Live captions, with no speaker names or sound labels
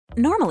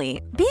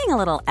Normally, being a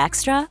little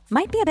extra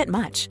might be a bit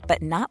much,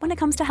 but not when it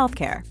comes to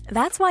healthcare.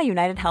 That's why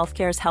United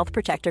Healthcare's Health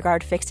Protector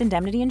Guard fixed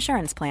indemnity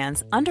insurance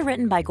plans,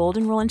 underwritten by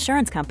Golden Rule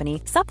Insurance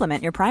Company,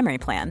 supplement your primary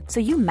plan so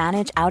you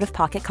manage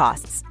out-of-pocket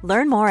costs.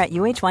 Learn more at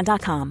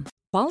uh1.com.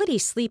 Quality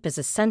sleep is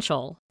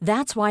essential.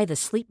 That's why the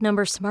Sleep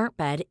Number Smart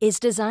Bed is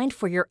designed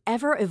for your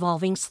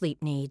ever-evolving sleep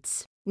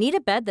needs. Need a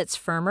bed that's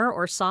firmer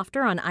or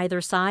softer on either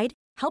side?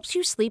 Helps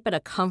you sleep at a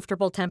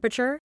comfortable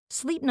temperature?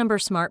 Sleep Number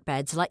Smart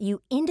Beds let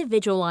you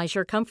individualize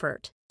your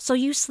comfort, so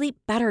you sleep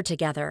better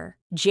together.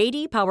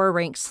 J.D. Power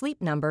ranks Sleep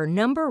Number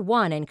number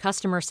 1 in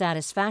customer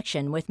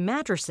satisfaction with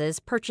mattresses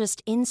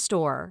purchased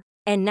in-store.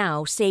 And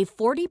now, save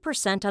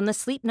 40% on the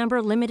Sleep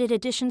Number Limited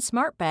Edition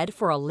Smart Bed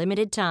for a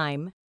limited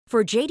time.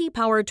 For J.D.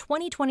 Power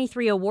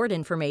 2023 award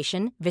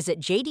information, visit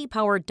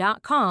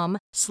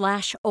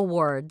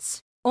jdpower.com/awards.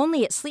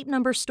 Only at Sleep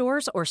Number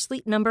stores or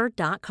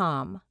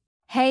sleepnumber.com.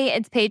 Hey,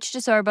 it's Paige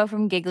DeSorbo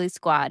from Giggly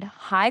Squad.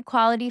 High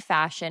quality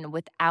fashion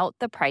without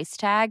the price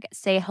tag.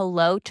 Say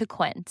hello to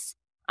Quince.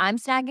 I'm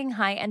snagging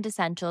high-end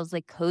essentials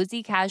like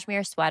cozy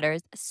cashmere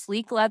sweaters,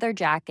 sleek leather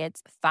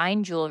jackets,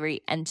 fine jewelry,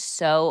 and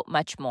so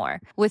much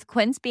more. With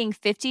Quince being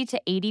 50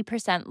 to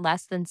 80%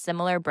 less than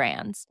similar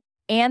brands.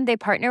 And they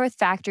partner with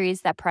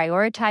factories that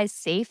prioritize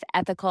safe,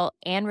 ethical,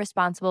 and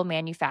responsible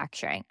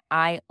manufacturing.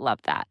 I love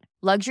that.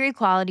 Luxury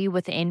quality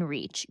within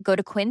reach. Go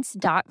to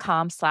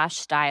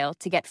quince.com/style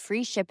to get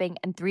free shipping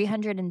and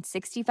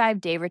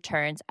 365-day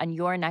returns on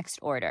your next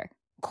order.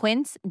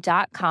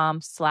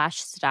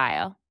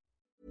 Quince.com/style.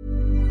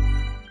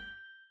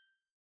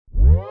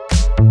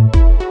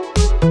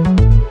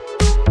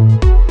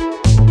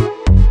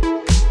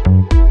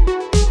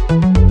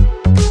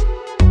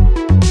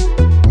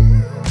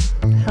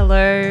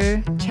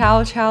 Hello,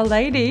 ciao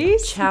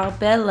ladies. Ciao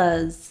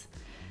Bellas.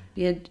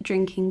 We are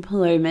drinking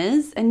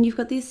Palomas, and you've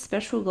got these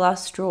special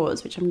glass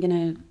straws, which I'm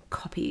going to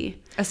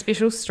copy. A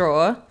special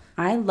straw.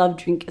 I love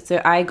drink.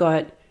 So I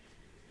got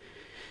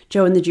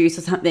Joe and the Juice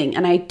or something,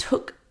 and I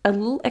took a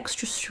little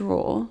extra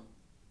straw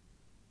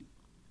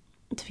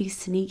to be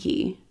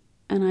sneaky,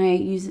 and I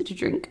used it to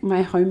drink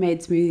my homemade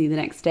smoothie the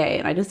next day,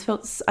 and I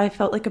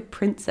felt like a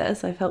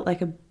princess. I felt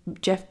like a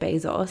Jeff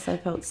Bezos. I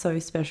felt so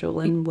special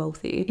and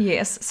wealthy.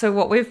 Yes. So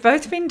what we've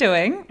both been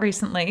doing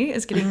recently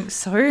is getting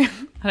so, I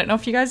don't know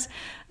if you guys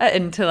are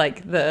into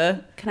like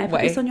the Can I put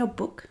this on your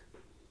book?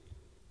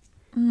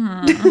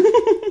 Put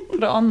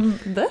it on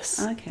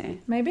this? Okay.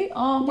 Maybe?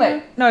 Oh,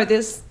 wait. No,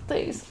 there's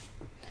these.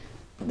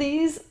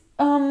 These,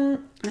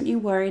 Aren't you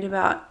worried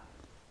about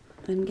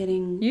them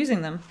getting...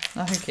 using them.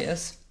 Oh, who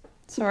cares?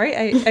 Sorry,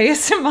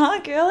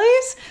 ASMR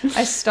girlies.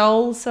 I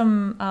stole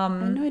some... I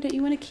know, don't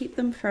you want to keep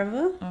them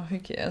forever? Oh, who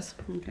cares?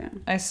 Okay.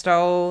 I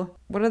stole...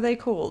 What are they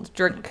called?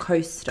 Drink...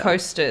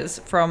 Coasters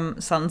from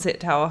Sunset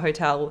Tower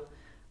Hotel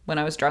when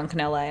I was drunk in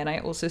LA, and I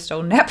also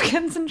stole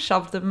napkins and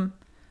shoved them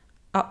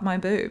up my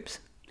boobs.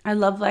 I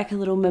love like a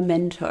little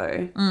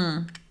memento.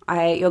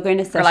 You're going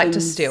to Sessions... I like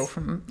to steal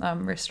from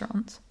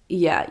restaurants.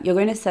 Yeah, you're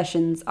going to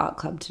Sessions Art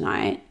Club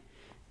tonight,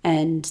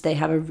 and they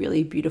have a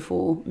really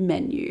beautiful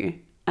menu.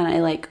 And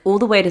I like, all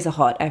the waiters are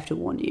hot, I have to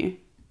warn you.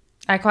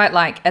 I quite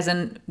like, as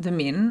in the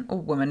men or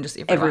women, just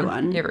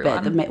everyone.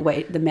 But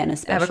the men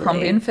especially.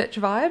 Abercrombie and Fitch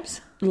vibes.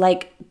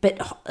 Like, but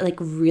like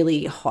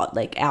really hot,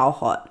 like our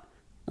hot,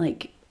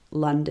 like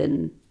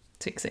London.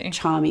 Sexy.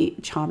 Charmy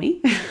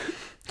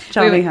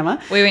Hammer.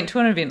 We went to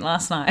an event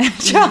last night.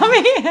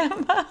 Charmy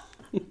Hammer.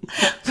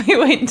 We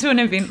went to an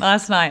event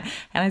last night,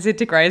 and I said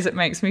to Grace, it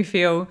makes me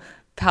feel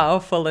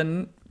powerful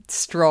and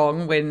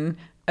strong when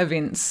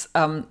events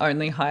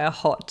only hire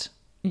hot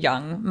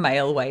young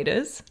male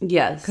waiters.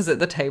 Yes. Because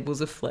the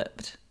tables are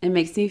flipped. It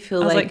makes me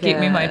feel I was like, get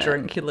me my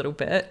drink, you little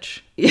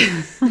bitch.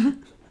 Yeah.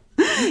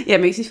 Yeah,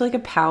 it makes me feel like a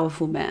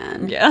powerful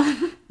man.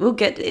 Yeah. We'll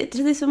get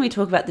to this when we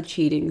talk about the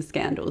cheating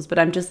scandals, but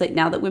I'm just like,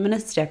 now that women are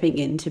stepping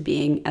into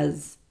being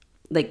as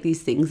like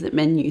these things that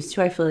men used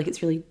to, I feel like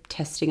it's really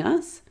testing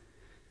us.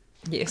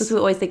 Yes. Because we're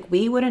always like,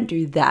 we wouldn't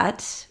do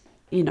that,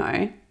 you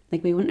know,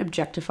 like we wouldn't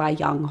objectify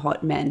young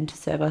hot men to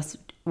serve us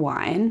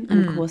wine,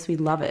 and of course we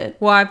love it.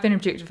 Well, I've been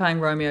objectifying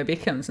Romeo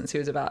Beckham since he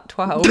was about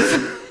 12.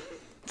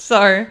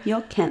 So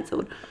you're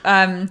cancelled.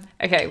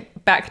 Okay,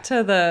 back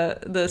to the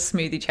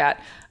smoothie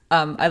chat.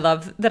 I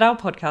love that our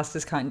podcast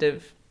has kind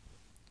of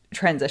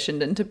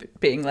transitioned into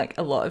being like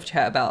a lot of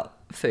chat about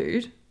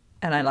food,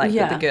 and I like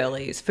that the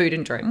girlies, food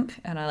and drink,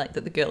 and I like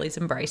that the girlies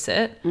embrace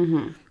it.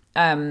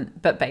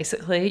 But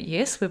basically,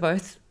 yes, we're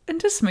both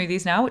into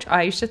smoothies now, which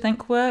I used to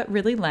think were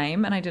really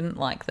lame and I didn't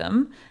like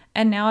them.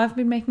 And now I've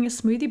been making a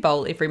smoothie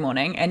bowl every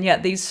morning. And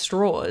yet these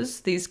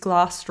straws, these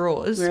glass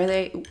straws. Where are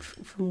they?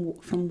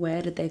 From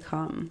where did they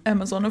come?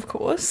 Amazon, of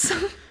course.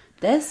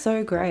 They're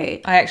so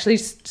great. I actually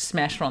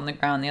smashed one on the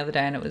ground the other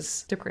day and it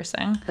was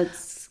depressing.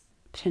 It's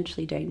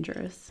potentially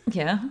dangerous.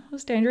 Yeah, it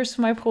was dangerous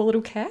for my poor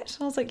little cat.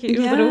 I was like, get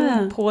your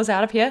little paws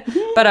out of here.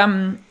 But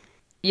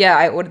yeah,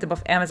 I ordered them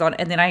off Amazon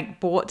and then I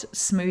bought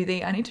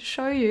smoothie. I need to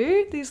show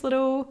you these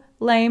little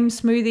lame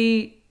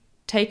smoothie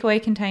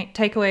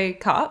takeaway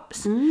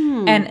cups.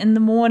 And in the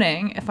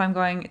morning, if I'm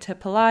going to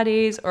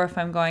Pilates or if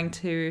I'm going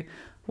to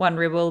One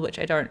Rebel, which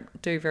I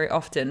don't do very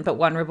often, but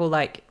One Rebel,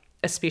 like,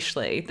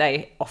 especially,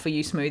 they offer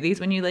you smoothies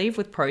when you leave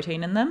with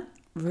protein in them.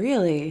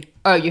 Really?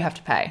 Oh, you have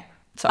to pay.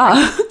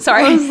 Sorry.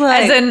 Sorry. I was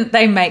like- As in,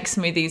 they make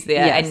smoothies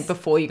there, Yes. and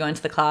before you go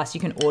into the class,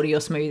 you can order your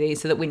smoothie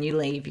so that when you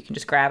leave, you can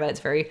just grab it. It's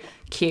very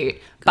cute.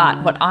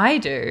 But what I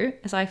do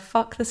is I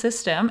fuck the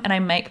system and I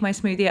make my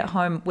smoothie at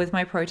home with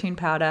my protein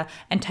powder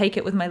and take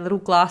it with my little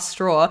glass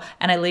straw,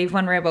 and I leave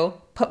One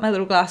Rebel, put my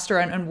little glass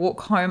straw in, and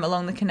walk home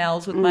along the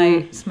canals with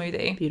my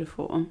smoothie.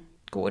 Beautiful.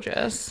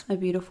 Gorgeous. A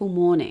beautiful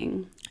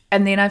morning.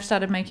 And then I've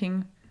started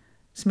making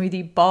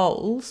smoothie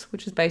bowls,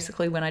 which is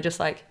basically when I just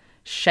like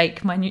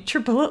shake my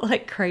NutriBullet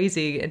like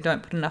crazy and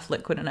don't put enough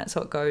liquid in it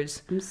so it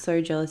goes. I'm so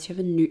jealous. You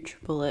have a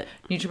NutriBullet.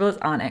 NutriBullets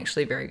aren't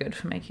actually very good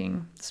for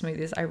making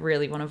smoothies. I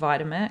really want a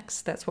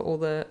Vitamix. That's what all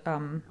the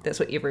that's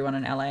what everyone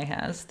in LA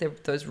has. They're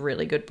those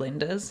really good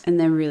blenders. And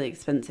they're really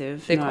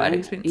expensive. They're quite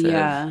expensive.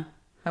 Yeah.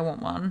 I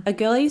want one. A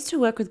girl I used to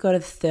work with got a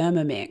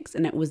Thermomix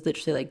and it was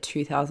literally like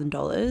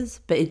 $2,000,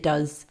 but it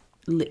does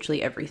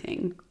literally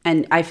everything.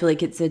 And I feel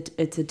like it's a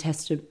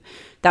test of,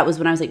 that was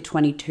when I was like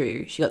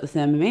 22. She got the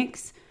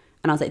Thermomix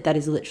and I was like, that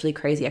is literally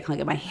crazy. I can't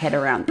get my head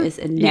around this.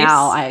 And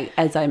now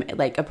as I'm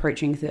like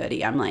approaching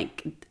 30, I'm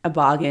like a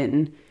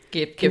bargain.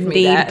 Give Can me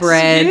knead that.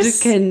 bread,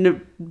 Yes.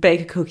 can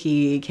bake a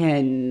cookie,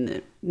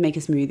 can make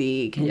a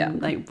smoothie, can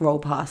like roll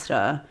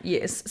pasta.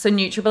 Yes. So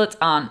NutriBullets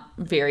aren't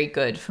very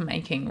good for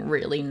making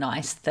really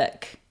nice,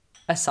 thick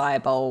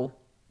acai bowl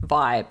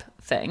vibe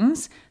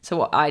things. So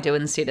what I do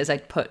instead is I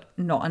put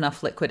not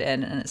enough liquid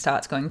in and it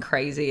starts going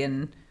crazy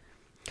and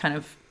kind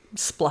of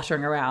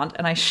spluttering around,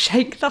 and I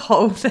shake the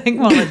whole thing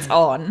while it's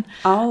on.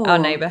 Oh. Our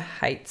neighbor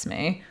hates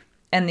me.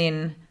 And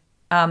then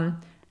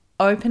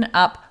open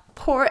up,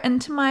 pour it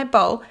into my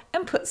bowl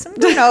and put some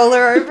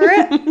granola over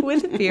it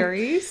with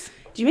berries.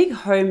 Do you make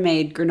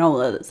homemade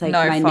granola? That's like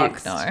No, my fuck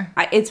next. no.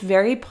 It's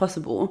very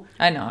possible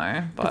I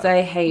know, because but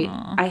I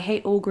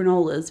hate all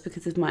granolas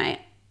because of my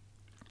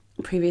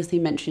previously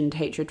mentioned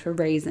hatred for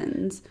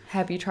raisins.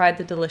 have you tried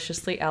the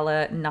Deliciously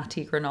Ella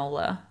nutty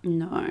granola?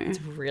 No,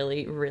 It's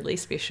really, really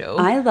special.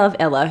 I love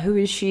Ella. Who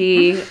is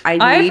she?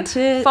 I need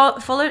to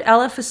followed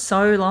Ella for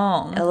so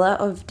long. Ella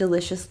of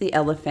Deliciously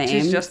Ella fame.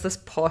 She's just this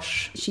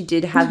posh She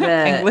did have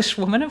a English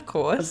woman, of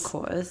course. of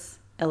course,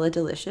 Ella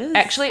Delicious.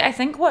 Actually, I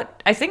think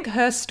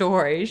her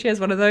story, she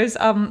has one of those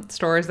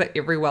stories that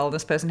every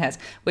wellness person has,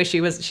 where she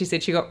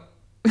said she got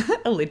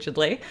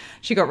allegedly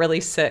she got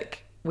really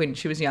sick when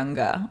she was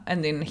younger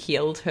and then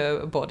healed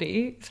her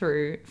body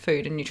through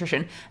food and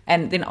nutrition.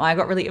 And then I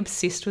got really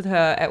obsessed with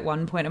her at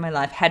one point in my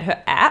life, had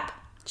her app.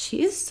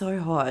 She is so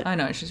hot. I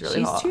know, she's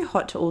really hot. She's too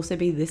hot to also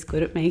be this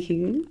good at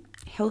making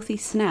healthy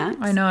snacks.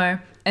 I know.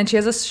 And she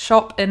has a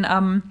shop in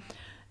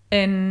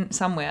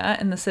somewhere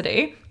in the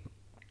city.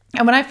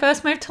 And when I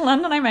first moved to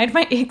London, I made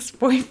my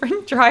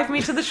ex-boyfriend drive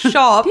me to the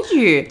shop. Did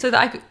you? So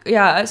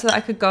that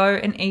I could go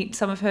and eat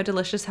some of her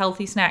delicious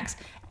healthy snacks.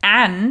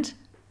 And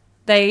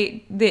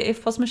the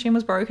EFTPOS machine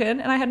was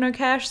broken and I had no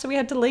cash, so we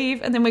had to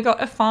leave, and then we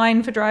got a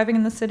fine for driving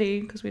in the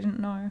city because we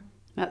didn't know.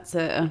 That's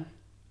a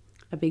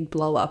big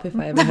blow up if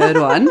I ever heard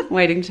one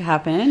waiting to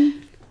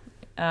happen.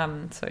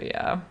 So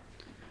yeah.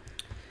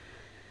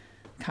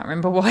 Can't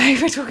remember why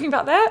we're talking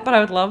about that, but I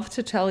would love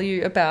to tell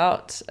you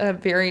about a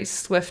very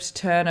swift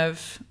turn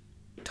of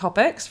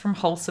topics from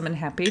wholesome and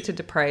happy to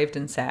depraved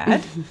and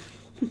sad.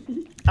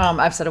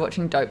 I've started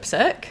watching Dope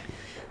Sick.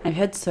 I've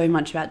heard so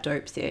much about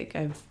Dope Sick.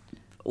 I've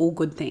all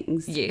good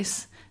things.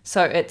 Yes.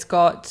 So it's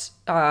got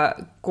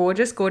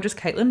gorgeous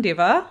Caitlin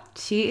Dever.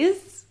 She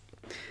is.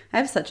 I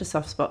have such a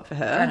soft spot for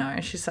her. I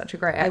know, she's such a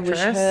great I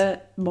actress. wish her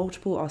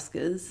multiple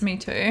Oscars. Me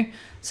too.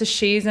 So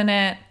she's in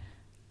it.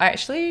 I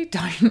actually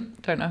don't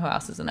know who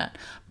else is in it,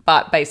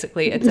 but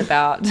basically it's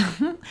about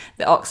the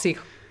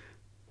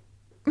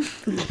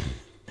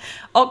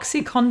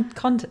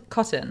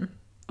Oxycontin.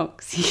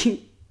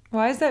 Oxy.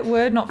 Why is that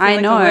word not? Feel I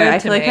like know. A word I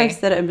to feel like me? I've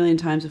said it a million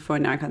times before.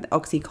 Now I can't.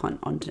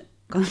 Oxycontin.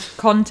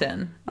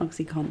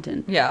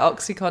 Oxycontin. Yeah,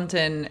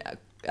 Oxycontin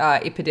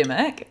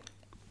epidemic,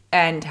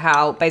 and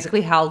how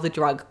the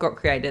drug got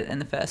created in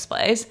the first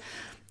place,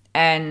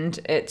 and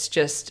it's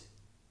just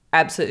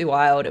absolutely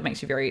wild. It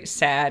makes you very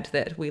sad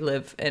that we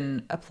live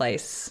in a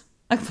place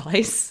called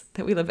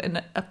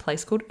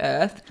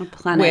Earth, A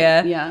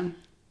planet. where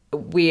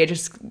we're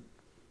just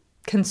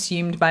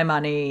consumed by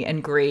money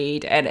and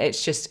greed, and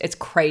it's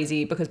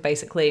crazy because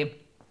basically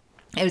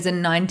it was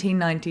in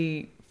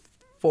 1994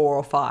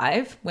 or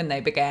 5 when they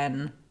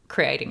began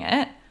creating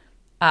it,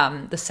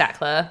 the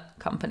Sackler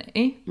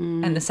company.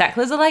 And the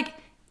Sacklers are like,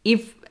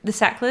 if the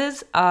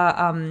Sacklers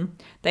are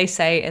they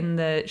say in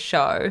the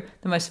show,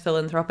 the most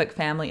philanthropic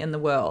family in the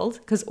world,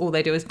 because all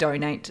they do is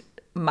donate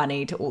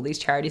money to all these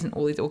charities and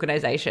all these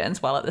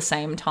organizations while at the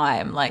same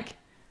time like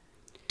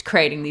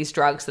creating these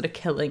drugs that are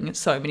killing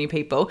so many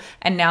people.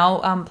 And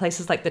now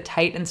places like the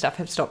Tate and stuff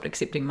have stopped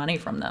accepting money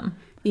from them.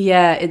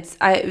 Yeah,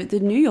 the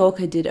New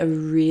Yorker did a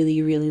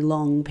really, really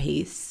long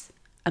piece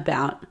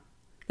about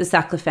the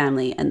Sackler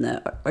family and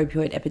the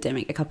opioid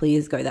epidemic a couple of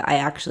years ago that I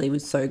actually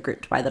was so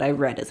gripped by that I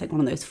read. It's like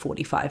one of those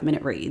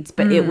 45-minute reads,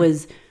 but it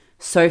was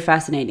so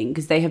fascinating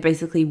because they have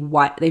basically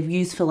they've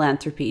used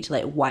philanthropy to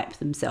like wipe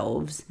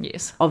themselves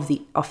off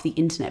the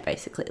internet,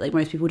 basically. Like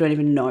most people don't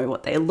even know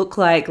what they look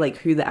like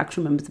who the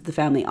actual members of the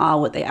family are,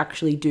 what they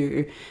actually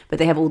do, but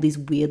they have all these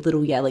weird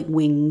little like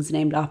wings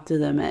named after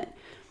them at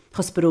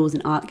hospitals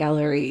and art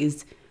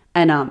galleries.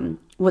 And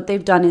what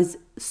they've done is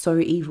so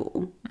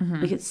evil.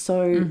 Like it's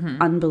so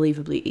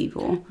unbelievably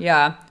evil.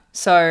 Yeah.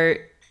 So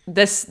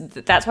that's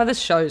why this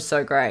show is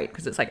so great,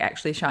 because it's like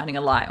actually shining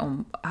a light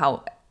on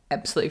how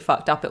absolutely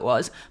fucked up it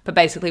was. But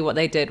basically what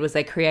they did was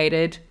they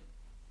created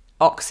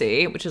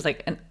Oxy, which is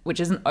an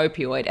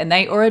opioid, and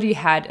they already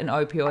had an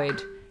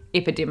opioid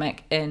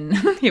epidemic in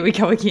here we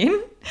go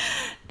again.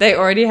 They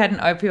already had an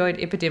opioid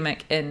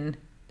epidemic in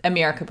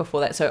America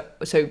before that,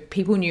 so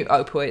people knew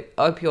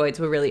opioids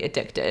were really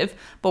addictive.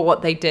 But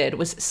what they did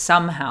was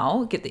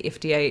somehow get the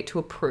FDA to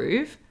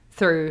approve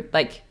through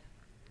like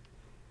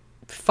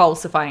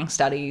falsifying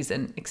studies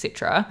and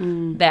etc.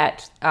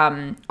 that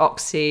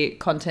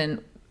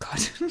OxyContin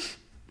what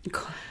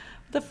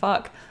the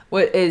fuck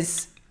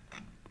is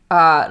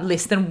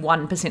less than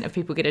 1% of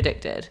people get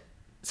addicted.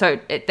 So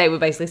they were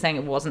basically saying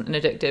it wasn't an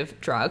addictive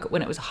drug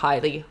when it was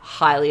highly,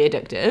 highly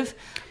addictive.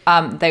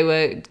 They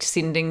were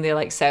sending their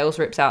like sales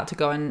reps out to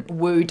go and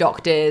woo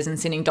doctors and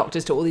sending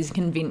doctors to all these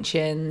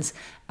conventions.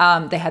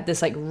 They had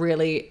this like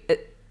really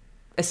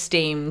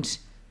esteemed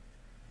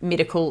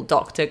medical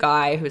doctor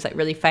guy who was like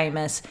really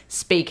famous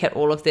speak at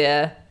all of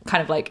their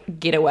kind of like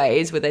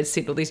getaways where they'd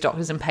send all these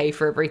doctors and pay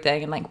for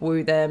everything and like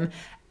woo them.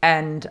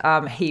 And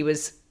he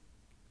was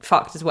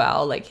fucked as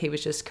well. Like he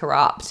was just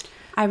corrupt.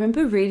 I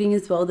remember reading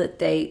as well that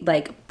they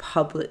like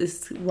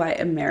published why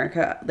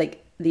America,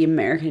 like the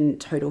American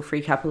total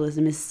free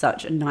capitalism is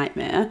such a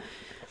nightmare.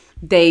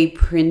 They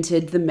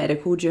printed the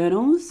medical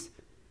journals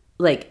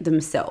like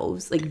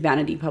themselves, like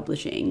Vanity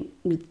Publishing,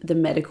 with the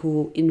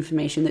medical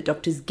information that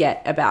doctors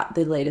get about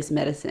the latest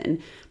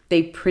medicine.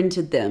 They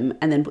printed them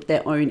and then put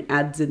their own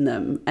ads in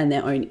them and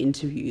their own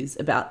interviews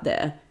about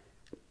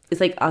it's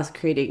like us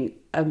creating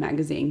a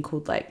magazine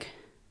called like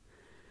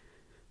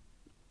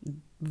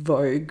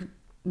Vogue,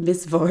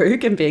 Miss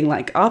Vogue, and being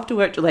like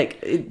afterwards,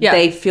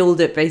 they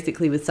filled it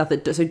basically with stuff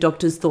that so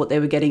doctors thought they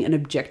were getting an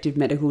objective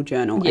medical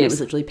journal, and it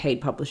was literally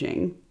paid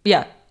publishing.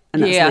 Yeah.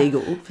 And that's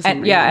legal for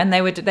some reason. Yeah, and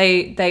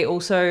they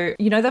also,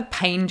 you know, the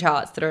pain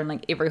charts that are in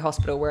like every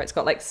hospital where it's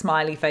got like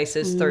smiley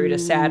faces through to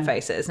sad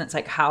faces, and it's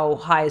like how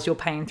high is your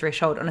pain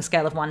threshold on a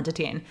scale of 1 to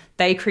 10.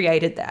 They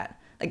created that.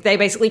 Like they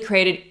basically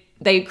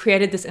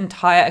created this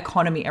entire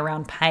economy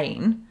around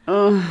pain.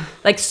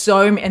 Like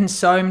in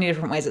so many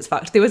different ways it's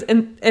fucked. There was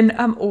in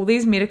all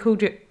these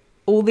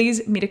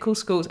medical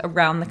schools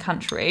around the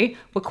country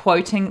were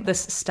quoting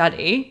this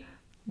study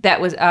that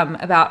was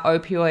about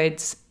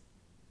opioids.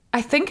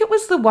 I think it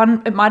was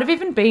it might have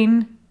even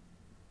been,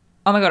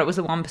 oh my God, it was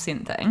the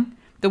 1% thing.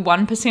 The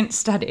 1%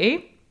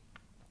 study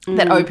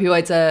that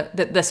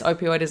this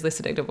opioid is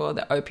less addictive, or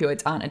that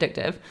opioids aren't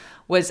addictive,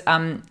 was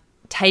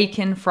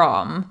taken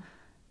from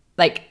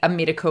like a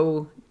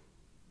medical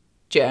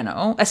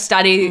journal, a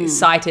study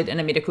cited in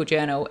a medical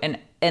journal in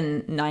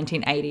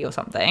 1980 or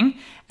something.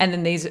 And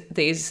then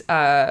these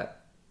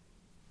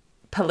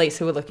police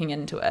who were looking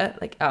into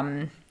it, like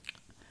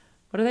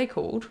what are they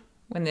called?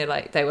 When they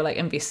were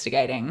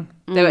investigating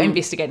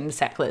the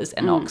Sacklers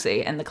and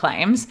Oxy and the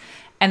claims,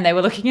 and they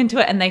were looking into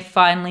it, and they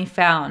finally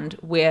found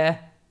where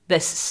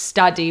this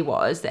study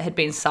was that had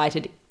been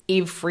cited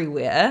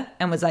everywhere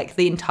and was like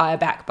the entire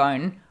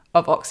backbone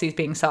of Oxy's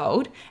being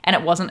sold. And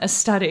it wasn't a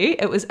study,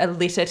 it was a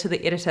letter to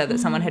the editor that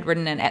someone had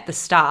written in at the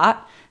start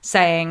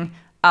saying,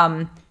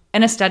 in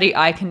a study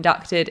I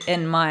conducted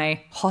in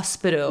my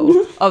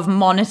hospital of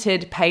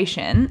monitored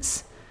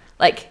patients,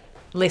 like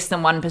less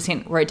than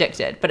 1% were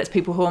addicted, but it's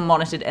people who are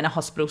monitored in a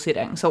hospital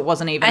setting. So it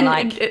wasn't even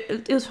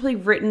it was probably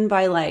written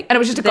by like, and it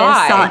was just a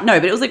guy.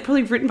 But it was like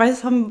probably written by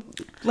some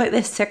like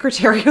their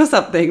secretary or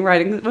something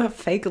writing a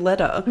fake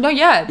letter. No,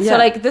 yeah. So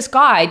like this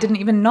guy didn't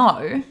even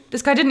know.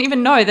 This guy didn't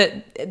even know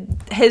that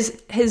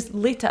his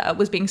letter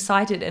was being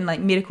cited in like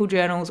medical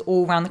journals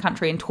all around the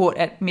country and taught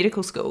at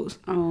medical schools.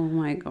 Oh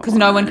my God. Because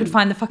no one could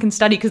find the fucking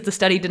study because the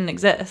study didn't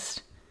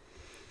exist.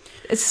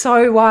 It's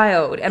so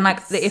wild. And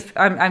like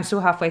I'm still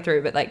halfway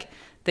through, but like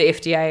the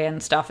FDA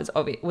and stuff was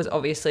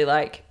obviously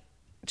like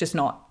just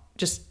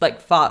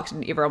like fucked,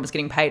 and everyone was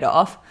getting paid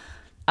off.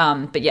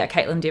 But yeah,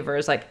 Caitlin Dever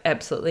is like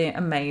absolutely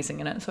amazing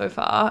in it so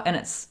far, and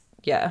it's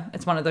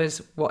one of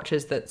those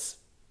watches that's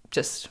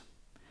just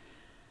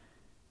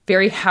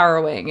very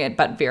harrowing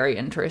but very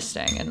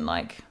interesting, and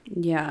like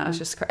it's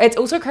just it's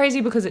also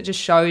crazy because it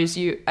just shows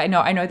you. I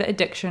know that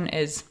addiction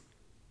is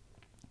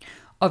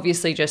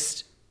obviously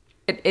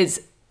it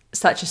is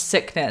such a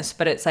sickness,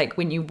 but it's like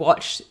when you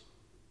watch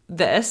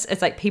this,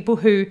 it's like people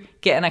who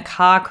get in a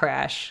car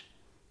crash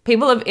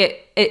people of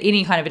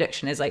any kind of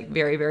addiction is like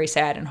very, very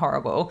sad and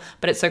horrible,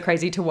 but it's so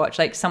crazy to watch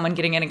like someone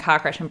getting in a car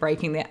crash and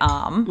breaking their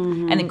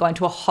arm and then going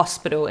to a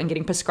hospital and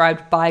getting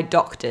prescribed by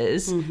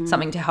doctors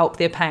something to help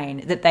their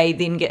pain that they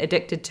then get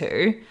addicted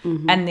to,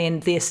 and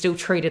then they're still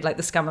treated like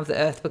the scum of the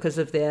earth because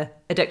of their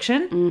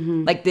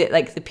addiction. Like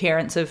the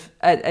parents are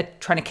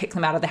trying to kick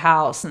them out of the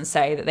house and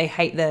say that they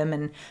hate them,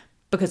 and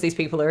because these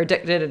people are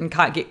addicted and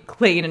can't get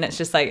clean, and it's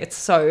just like it's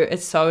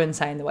so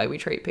insane the way we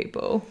treat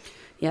people.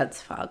 Yeah,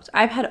 it's fucked.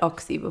 I've had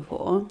Oxy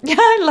before. Yeah,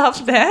 I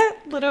loved that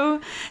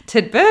little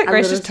tidbit.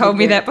 Grace just told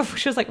me that before.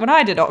 She was like, when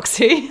I did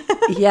Oxy.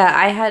 Yeah,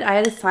 I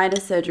had a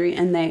sinus surgery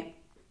and they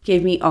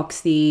gave me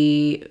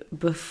Oxy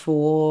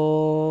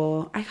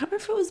before. I can't remember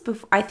if it was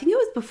before. I think it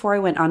was before I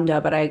went under,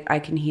 but I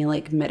can hear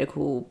like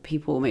medical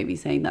people maybe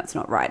saying that's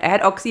not right. I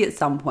had Oxy at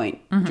some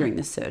point during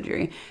this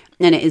surgery,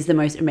 and it is the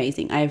most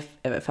amazing I've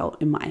ever felt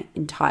in my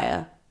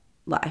entire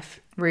life.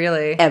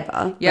 Really?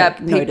 Ever. Yeah.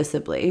 Like,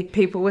 noticeably.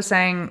 People were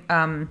saying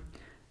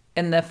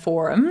in the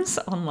forums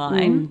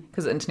online,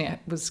 because the internet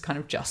was kind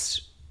of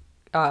just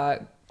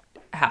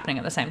happening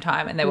at the same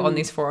time, and they were on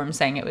these forums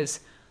saying it was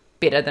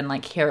better than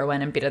like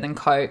heroin and better than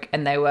coke,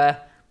 and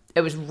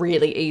it was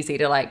really easy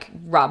to like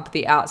rub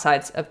the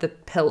outsides of the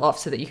pill off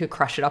so that you could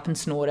crush it up and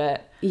snort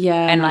it.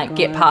 Yeah. And like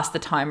get past the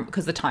time,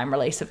 because the time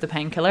release of the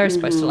painkiller is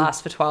supposed to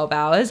last for 12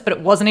 hours, but it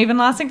wasn't even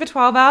lasting for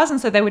 12 hours.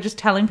 And so they were just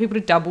telling people to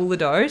double the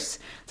dose.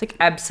 It's like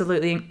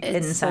absolutely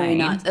insane. So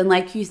nuts. And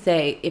like you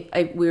say,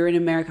 if we were in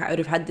America, I would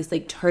have had this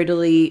like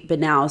totally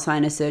banal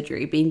sinus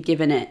surgery, been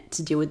given it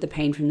to deal with the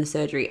pain from the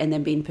surgery, and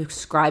then been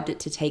prescribed it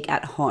to take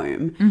at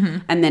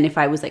home. And then if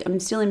I was like, I'm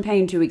still in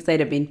pain 2 weeks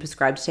later, being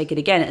prescribed to take it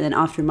again. And then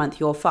after a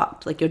month, you're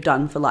fucked. Like you're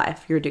done for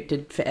life. You're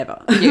addicted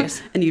forever.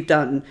 Yes. And you've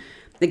done...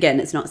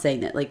 Again, it's not saying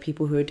that like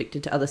people who are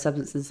addicted to other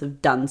substances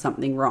have done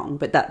something wrong,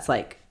 but that's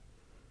like...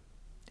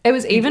 It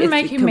was even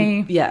making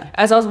me... Yeah.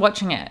 As I was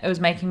watching it, it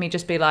was making me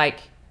just be like...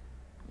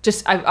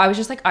 I was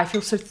just like, I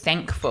feel so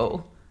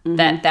thankful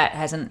that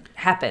hasn't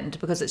happened,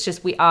 because it's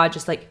just, we are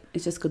just like...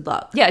 It's just good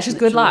luck. Yeah, it's just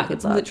good luck.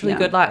 It's luck, literally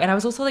good luck. And I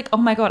was also like, oh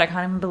my God, I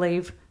can't even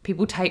believe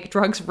people take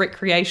drugs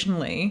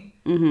recreationally.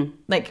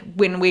 Like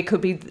when we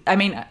could be... I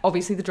mean,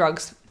 obviously the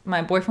drugs...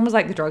 My boyfriend was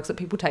like, the drugs that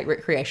people take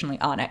recreationally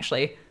aren't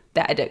actually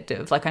that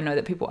addictive. Like I know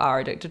that people are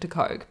addicted to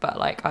coke, but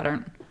like I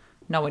don't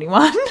know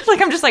anyone. Like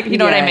I'm just like, you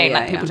know what I mean?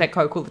 Like people take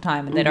coke all the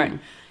time and they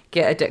don't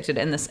get addicted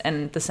in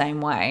the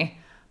same way.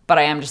 But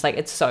I am just like,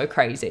 it's so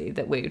crazy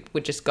that we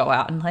would just go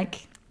out and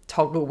like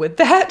toggle with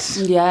that.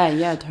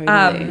 Yeah,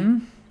 totally.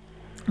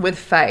 With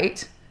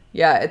fate.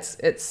 Yeah,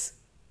 it's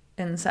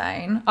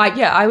insane.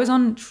 I was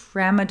on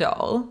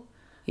tramadol.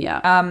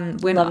 Yeah.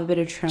 When love a bit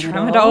of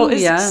tramadol. Tramadol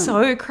is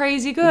so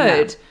crazy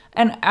good. Yeah.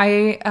 And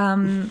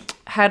I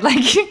had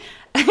like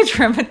I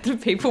remember the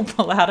people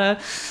pull out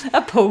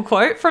a pull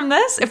quote from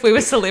this. If we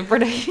were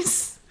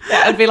celebrities,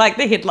 that would be like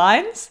the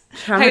headlines.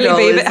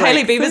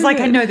 Hailey Bieber's like,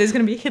 I know there's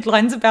going to be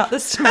headlines about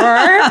this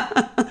tomorrow.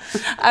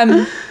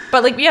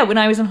 But like, yeah, when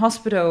I was in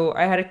hospital,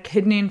 I had a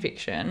kidney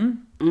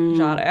infection.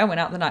 I went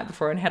out the night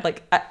before and had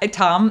like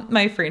Tom,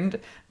 my friend,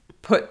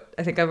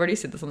 I think I've already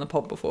said this on the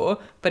pod before,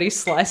 but he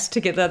sliced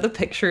together the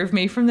picture of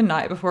me from the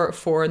night before at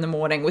 4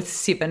 a.m. with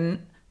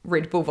 7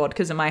 Red Bull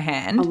vodkas in my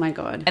hand. Oh my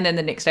God. And then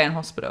the next day in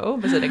hospital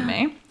visiting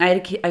me. I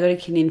got a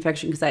kidney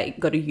infection because I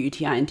got a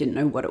UTI and didn't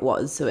know what it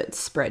was, so it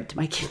spread to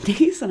my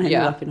kidneys and I ended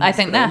up in hospital. I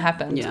think that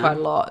happens quite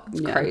a lot.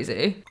 It's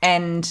crazy.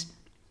 And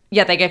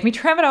yeah, they gave me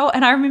tramadol,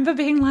 and I remember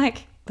being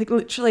like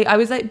literally I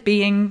was like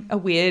being a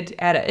weird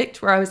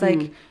addict where I was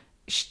like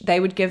they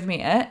would give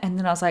me it, and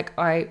then I was like,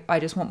 I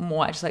just want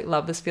more. I just like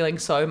love this feeling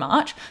so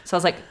much. So I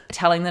was like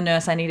telling the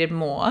nurse I needed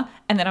more,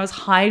 and then I was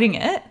hiding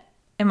it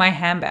in my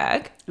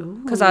handbag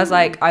because I was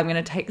like, I'm going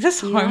to take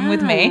this home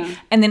with me.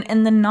 And then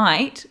in the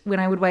night when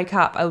I would wake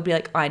up, I would be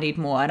like, I need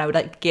more. And I would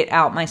like get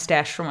out my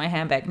stash from my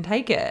handbag and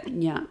take it.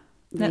 Yeah.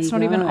 That's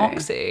not even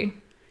Oxy.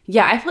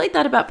 Yeah, I feel like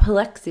that about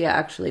Palexia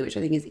actually, which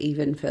I think is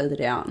even further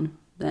down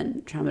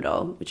than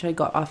tramadol, which I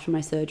got after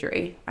my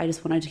surgery. I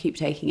just wanted to keep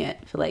taking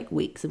it for like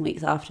weeks and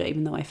weeks after,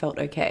 even though I felt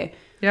okay.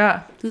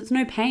 Yeah. Because it's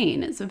no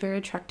pain. It's a very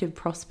attractive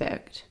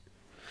prospect.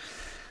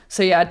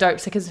 So yeah, Dope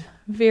Sick is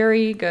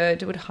very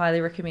good. Would highly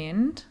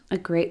recommend. A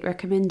great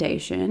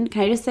recommendation.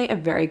 Can I just say a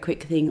very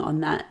quick thing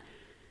on that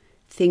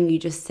thing you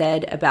just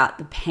said about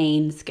the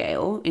pain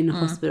scale in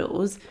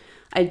hospitals?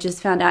 I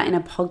just found out in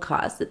a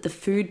podcast that the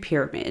food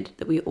pyramid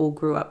that we all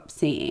grew up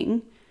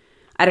seeing,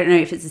 I don't know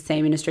if it's the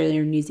same in Australia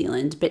or New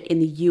Zealand, but in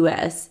the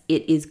US,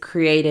 it is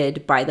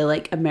created by the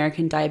like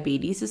American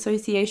Diabetes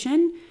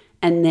Association.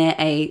 And they're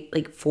a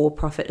like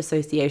for-profit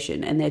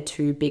association, and their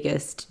two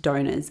biggest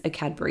donors are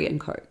Cadbury and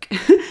Coke.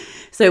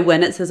 So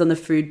when it says on the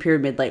food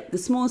pyramid, like the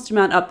smallest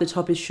amount up the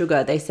top is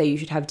sugar, they say you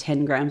should have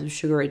 10 grams of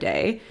sugar a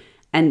day.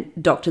 And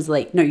doctors are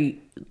like, no,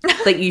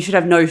 you should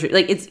have no sugar.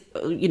 Like it's,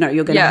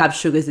 you're going to have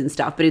sugars and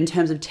stuff. But in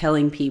terms of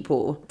telling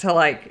people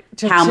to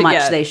how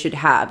much they should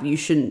have, you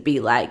shouldn't be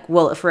like,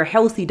 well, for a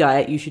healthy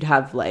diet, you should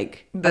have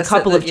like a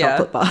couple of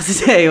chocolate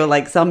bars a day or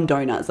like some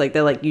donuts. Like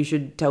they're like, you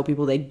should tell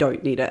people they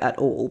don't need it at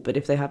all. But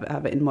if they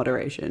have it in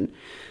moderation.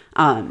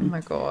 Oh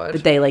my God.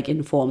 But they like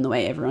inform the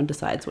way everyone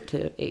decides what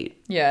to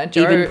eat. Yeah,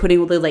 Joe, even putting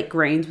all the like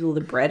grains with all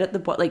the bread at the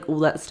bottom, like all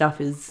that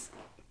stuff is,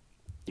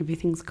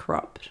 everything's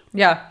corrupt.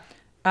 Yeah.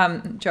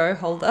 Joe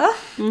Holder,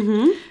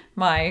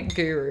 my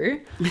guru,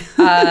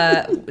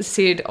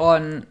 said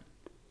on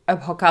a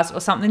podcast or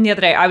something the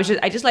other day, I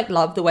just like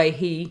love the way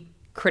he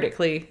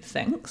critically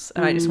thinks,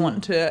 and I just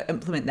want to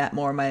implement that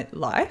more in my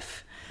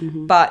life.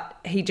 But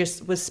he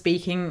just was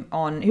speaking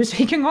on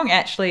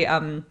actually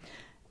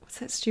what's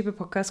that stupid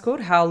podcast called,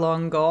 How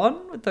Long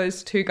Gone, with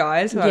those two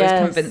guys who I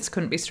was convinced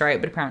couldn't be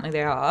straight, but apparently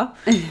they are.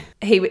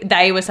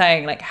 They were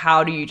saying like,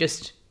 how do you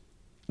just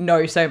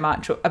know so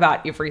much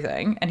about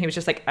everything? And he was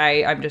just like,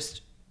 I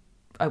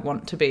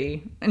want to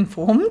be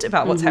informed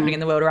about what's happening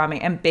in the world around me,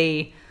 and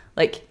B,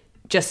 like,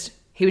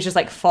 he was just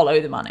like, follow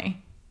the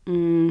money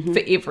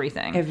for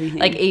everything.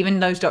 Like even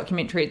the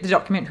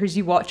documentaries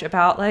you watch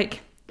about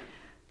like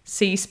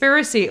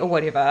Seaspiracy or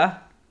whatever,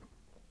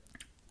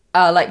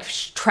 like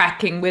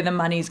tracking where the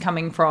money's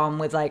coming from,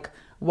 with like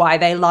why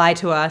they lie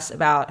to us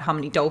about how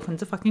many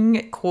dolphins are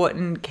fucking caught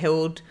and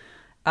killed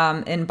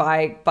in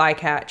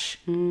bycatch,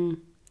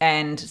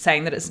 and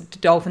saying that it's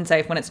dolphin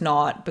safe when it's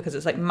not, because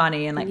it's like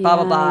money and like blah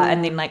blah blah.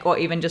 And then like, or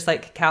even just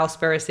like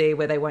Cowspiracy,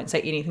 where they won't say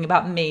anything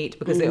about meat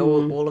because they're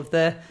all of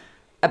the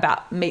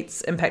about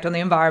meat's impact on the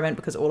environment,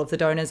 because all of the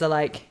donors are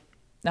like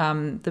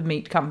the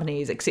meat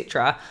companies,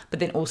 etc. But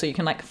then also you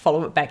can like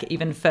follow it back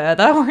even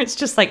further, where it's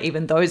just like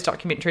even those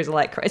documentaries are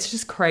like, it's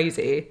just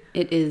crazy.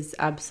 It is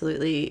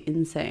absolutely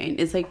insane.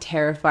 It's like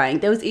terrifying.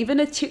 There was even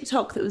a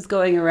TikTok that was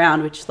going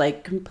around which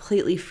like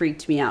completely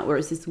freaked me out, where it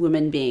was this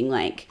woman being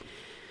like,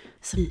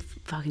 some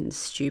fucking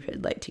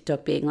stupid like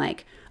TikTok being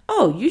like,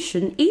 oh, you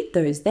shouldn't eat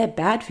those, they're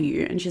bad for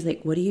you. And she's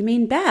like, what do you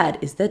mean bad?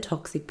 Is there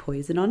toxic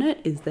poison on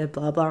it? Is there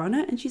blah blah on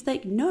it? And she's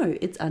like, no,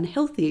 it's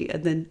unhealthy.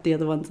 And then the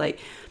other one's like,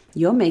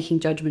 you're making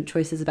judgment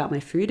choices about my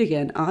food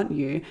again, aren't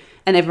you?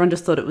 And everyone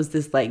just thought it was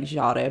this like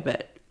jardo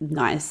but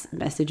nice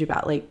message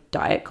about like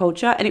diet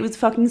culture, and it was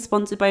fucking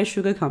sponsored by a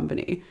sugar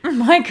company. Oh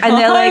my God. And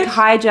they're like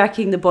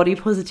hijacking the body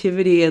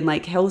positivity and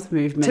like health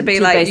movement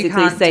to like,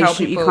 basically say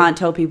you can't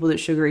tell people that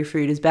sugary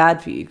food is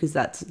bad for you because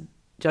that's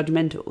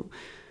judgmental.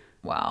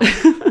 Wow.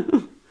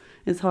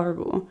 It's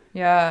horrible.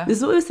 Yeah. This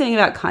is what we were saying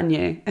about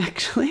Kanye,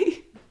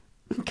 actually.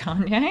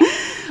 Kanye?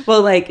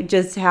 Well, like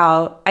just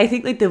how I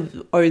think like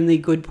the only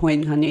good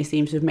point Kanye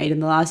seems to have made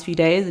in the last few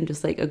days, and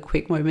just like a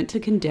quick moment to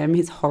condemn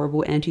his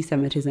horrible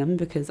anti-Semitism,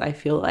 because I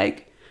feel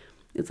like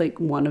it's like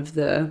one of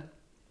the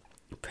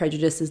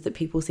prejudices that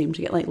people seem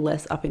to get like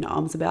less up in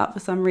arms about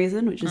for some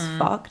reason, which is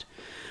fucked.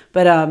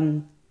 But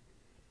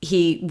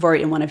he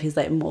wrote in one of his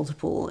like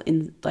multiple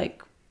in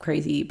like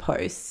crazy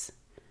posts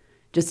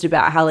just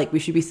about how like we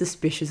should be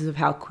suspicious of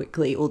how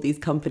quickly all these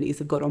companies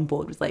have got on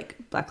board with like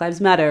Black Lives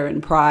Matter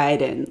and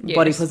Pride and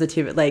body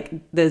positivity. Like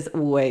there's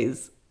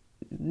always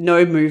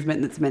no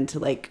movement that's meant to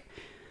like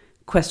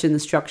question the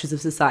structures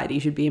of society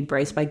should be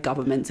embraced by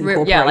governments and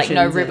corporations. Yeah, like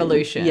no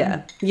revolution.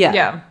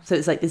 Yeah. So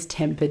it's like this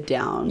tempered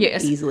down,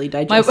 easily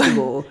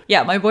digestible.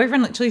 My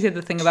boyfriend literally said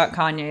the thing about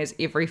Kanye is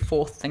every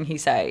fourth thing he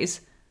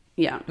says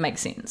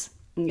makes sense.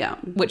 Yeah,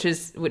 which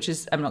is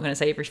I'm not going to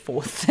say every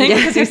fourth thing,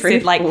 because he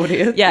said like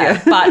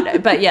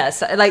 40th, but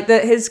yes, like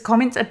his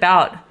comments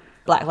about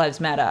Black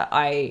Lives Matter,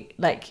 I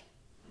like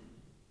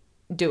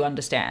do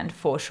understand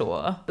for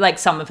sure. Like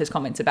some of his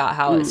comments about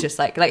how it's just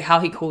like how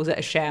he calls it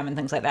a sham and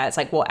things like that. It's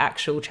like what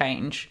actual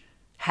change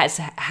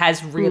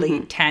has really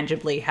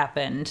tangibly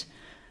happened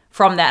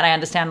from that. And I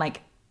understand,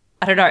 like,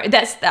 I don't know.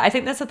 I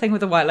think that's the thing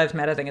with the White Lives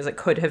Matter thing, is it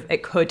could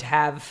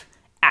have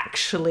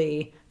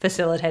actually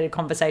facilitated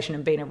conversation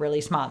and been a really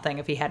smart thing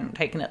if he hadn't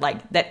taken it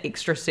like that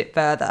extra step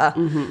further.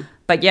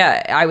 But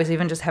yeah, I was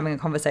even just having a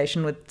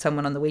conversation with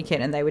someone on the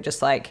weekend, and they were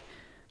just like,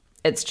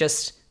 it's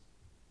just,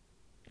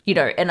 you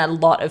know, in a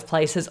lot of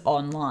places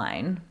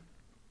online,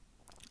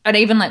 and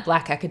even like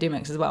black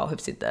academics as well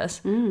have said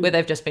this, where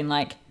they've just been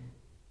like,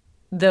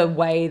 the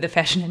way the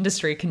fashion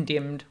industry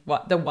condemned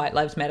the White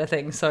Lives Matter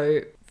thing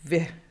so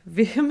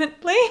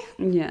vehemently.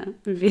 Yeah,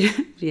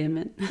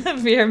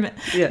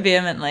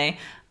 vehemently,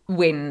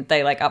 when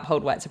they like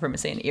uphold white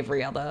supremacy in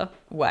every other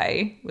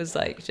way, was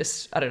like,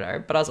 just, I don't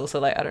know. But I was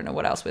also like, I don't know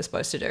what else we're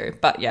supposed to do.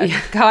 But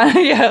yeah. I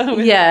know.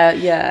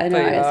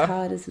 It's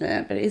hard, isn't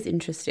it? But it is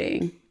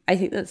interesting. I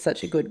think that's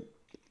such a good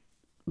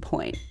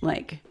point.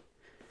 Like,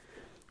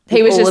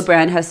 the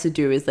brand has to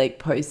do is like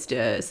post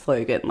a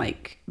slogan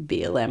like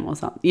BLM or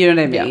something. You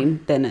know what I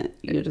mean? Then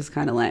you're just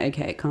kind of like,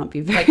 okay, it can't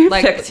be very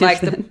like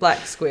the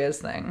black squares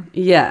thing.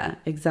 Yeah,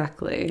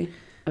 exactly.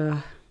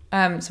 Ugh.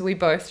 So we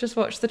both just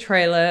watched the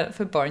trailer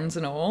for Bones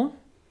and All.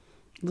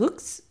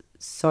 Looks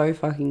so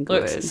fucking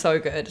good. Looks so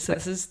good. So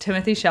this is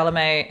Timothée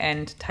Chalamet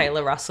and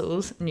Taylor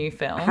Russell's new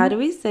film. How do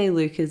we say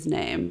Luca's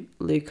name?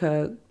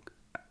 Luca,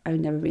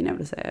 I've never been able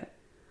to say it.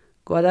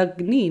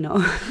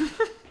 Guadagnino.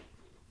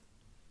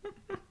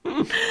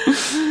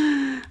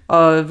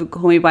 Of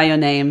Call Me By Your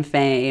Name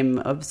fame,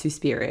 of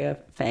Suspiria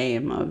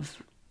fame,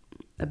 of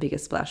A Bigger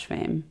Splash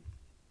fame.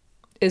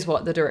 Is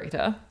what, the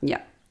director?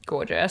 Yeah.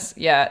 Gorgeous.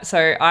 Yeah.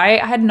 So I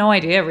had no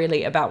idea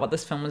really about what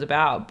this film was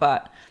about,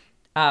 but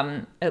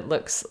it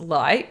looks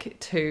like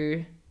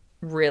two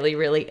really,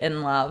 really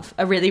in love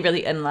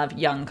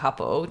young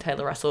couple,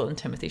 Taylor Russell and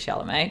Timothée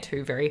Chalamet,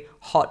 two very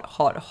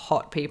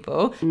hot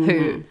people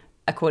who,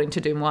 according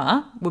to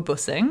Dumois, were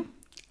bussing.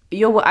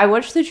 I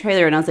watched the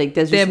trailer and I was like,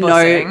 there's just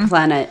no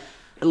planet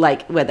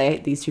like where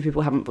these two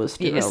people haven't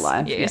bussed in real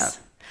life. Yes.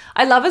 Yeah.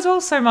 I love as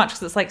well so much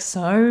because it's like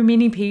so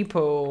many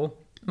people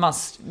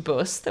must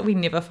bus that we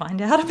never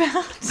find out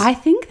about. I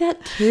think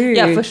that too.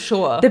 Yeah, for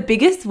sure. The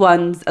biggest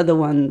ones are the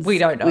ones we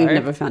don't know. We've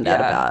never found out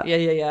about.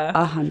 Yeah.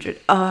 100.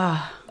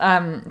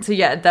 So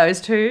yeah, those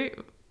two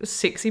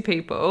sexy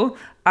people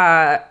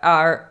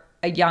are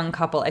a young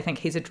couple. I think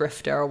he's a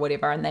drifter or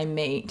whatever, and they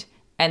meet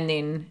and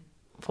then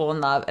fall in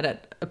love, and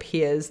it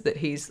appears that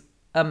he's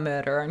a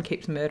murderer and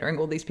keeps murdering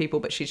all these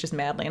people, but she's just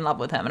madly in love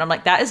with him. And I'm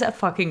like, that is a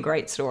fucking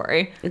great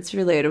story. It's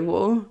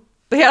relatable.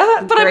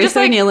 Yeah, but I'm just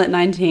like, O'Neill at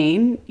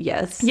 19,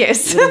 yes.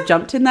 Yes. Would have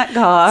jumped in that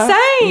car.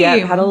 Same.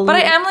 Yeah, but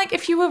I am like,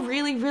 if you were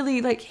really,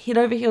 really like head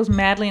over heels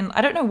madly, and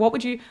I don't know, what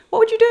would you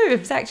do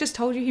if Zach just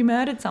told you he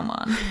murdered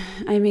someone?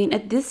 I mean,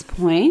 at this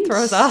point,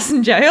 throw his ass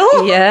in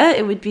jail. Yeah,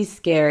 it would be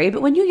scary.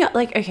 But when you're young,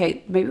 like,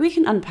 okay, maybe we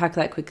can unpack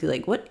that quickly.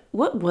 Like,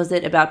 what was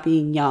it about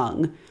being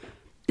young?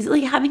 Is it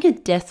like having a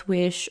death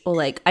wish, or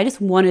like I just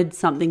wanted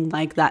something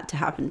like that to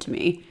happen to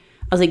me?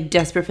 I was like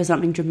desperate for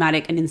something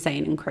dramatic and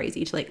insane and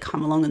crazy to like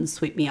come along and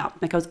sweep me up.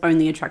 Like I was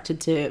only attracted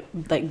to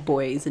like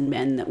boys and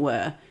men that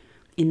were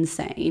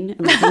insane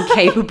and like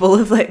incapable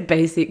of like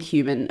basic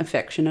human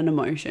affection and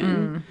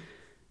emotion.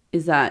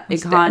 Is that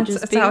it can't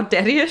just be our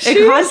daddy issues?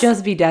 It can't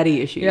just be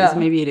daddy issues. Yeah.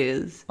 Maybe it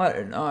is. I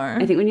don't know.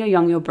 I think when you're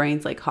young, your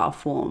brain's like half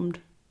formed.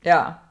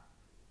 Yeah.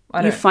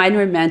 You find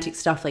romantic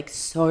stuff like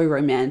so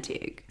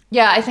romantic.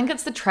 Yeah, I think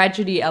it's the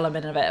tragedy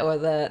element of it, or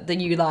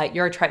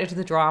you're attracted to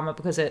the drama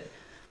because it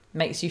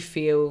makes you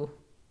feel.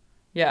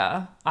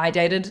 Yeah, I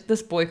dated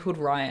this boy called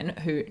Ryan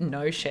who,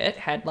 no shit,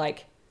 had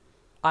like,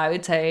 I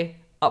would say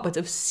upwards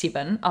of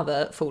 7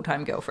 other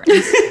full-time girlfriends.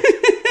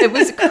 It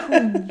was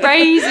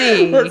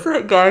crazy. What's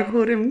that guy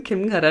called him?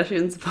 Kim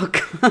Kardashian's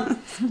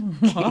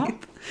podcast.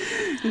 What?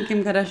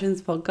 Kim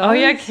Kardashian's podcast. Oh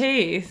yeah,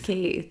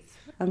 Keith.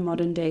 A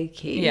modern day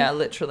Keith. Yeah,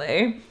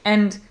 literally.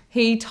 And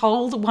he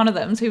told one of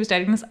them, so he was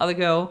dating this other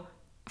girl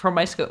from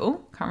my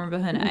school, can't remember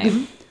her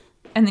name.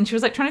 And then she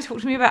was like trying to talk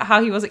to me about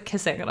how he wasn't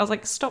kissing. And I was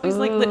like, stop, he's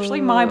like literally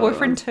my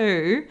boyfriend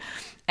too.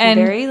 And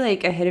very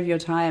like ahead of your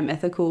time,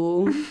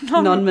 ethical,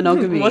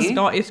 non-monogamy. Was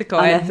not ethical.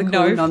 Unethical,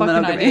 I had no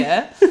fucking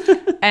idea.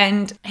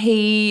 And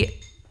he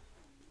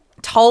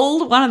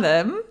told one of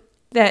them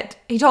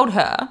he told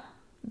her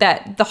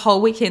that the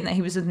whole weekend that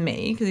he was with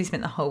me, because he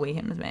spent the whole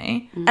weekend with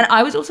me. And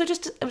I was also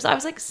I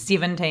was like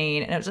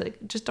 17, and it was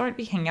like, just don't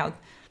be hanging out with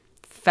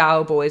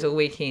foul boys all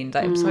weekend.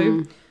 Like, I'm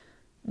so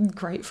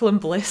grateful and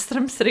blessed that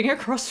I'm sitting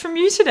across from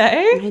you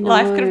today.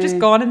 Life could have just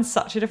gone in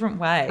such a different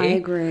way. I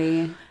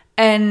agree.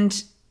 And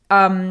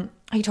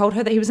he told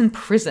her that he was in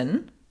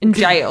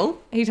jail.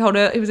 He told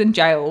her he was in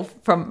jail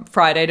from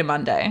Friday to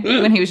Monday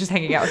when he was just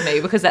hanging out with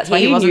me, because that's why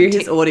he wasn't. He knew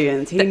his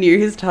audience. He knew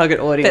his target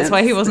audience. That's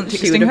why he wasn't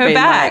texting her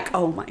back. Like,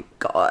 oh my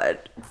God,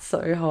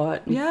 so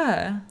hot.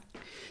 Yeah.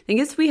 I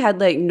guess we had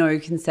like no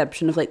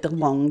conception of like the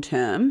long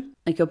term.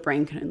 Like your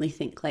brain can only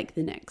think like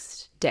the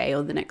next day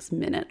or the next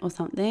minute or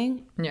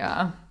something.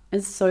 Yeah.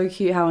 It's so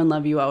cute how in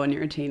love you are when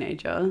you're a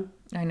teenager.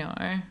 I know.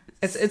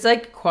 It's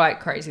like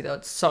quite crazy though.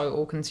 It's so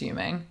all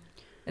consuming.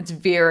 It's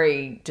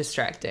very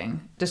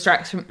distracting.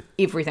 Distracts from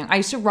everything. I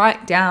used to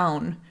write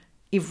down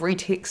every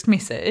text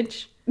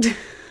message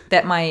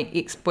that my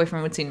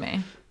ex-boyfriend would send me.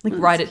 Like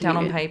write it down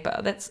on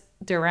paper. That's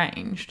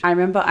deranged. I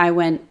remember I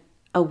went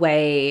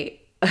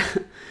away.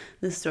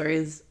 This story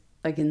is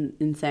like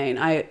insane.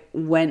 I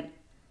went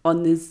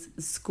on this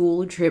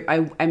school trip.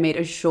 I made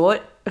a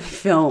short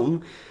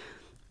film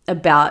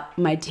about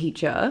my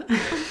teacher.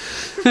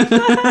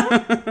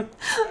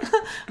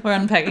 We're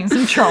unpacking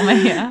some trauma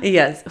here.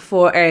 Yes,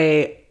 for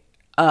a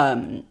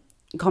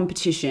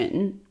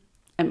competition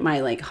at my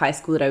like high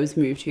school that I was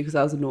moved to because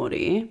I was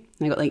naughty.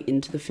 And I got like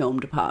into the film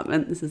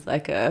department. This is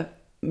like a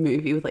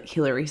movie with like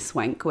Hilary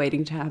Swank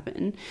waiting to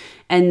happen.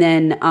 And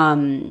then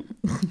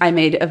I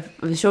made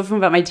a short film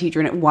about my teacher,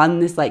 and it won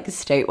this like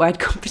statewide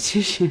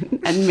competition,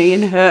 and me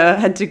and her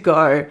had to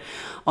go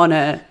on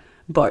a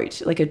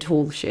boat, like a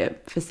tall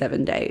ship, for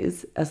 7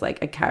 days as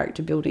like a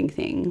character building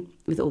thing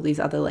with all these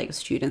other like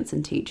students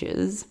and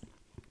teachers.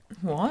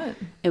 What?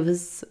 It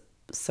was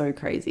so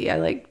crazy.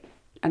 It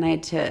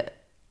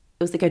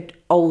was like an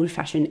old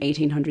fashioned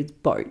 1800s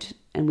boat,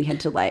 and we had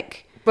to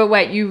like. But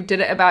wait, you did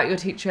it about your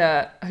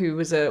teacher who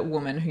was a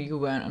woman who you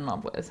weren't in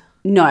love with?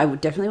 No, I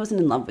definitely wasn't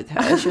in love with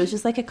her. She was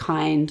just like a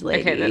kind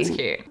lady. Okay, that's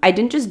cute. I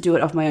didn't just do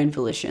it off my own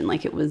volition.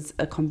 Like it was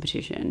a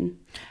competition.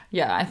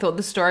 Yeah, I thought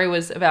the story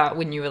was about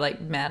when you were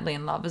like madly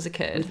in love as a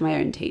kid. With my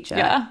own teacher.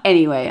 Yeah.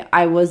 Anyway,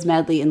 I was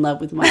madly in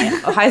love with my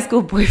high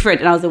school boyfriend,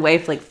 and I was away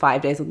for like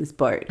 5 days on this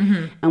boat.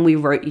 Mm-hmm. And we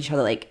wrote each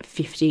other like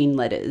 15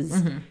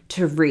 letters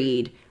to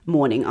read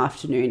morning,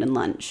 afternoon and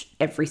lunch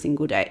every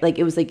single day. Like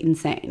it was like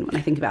insane when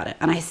I think about it.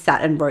 And I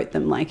sat and wrote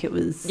them like it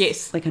was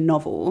like a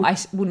novel. I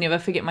will never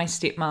forget my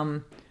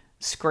stepmom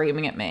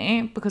screaming at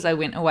me because I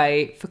went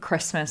away for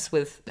Christmas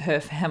with her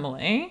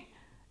family.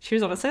 She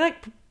was honestly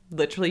like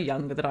literally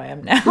younger than I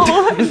am now.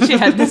 She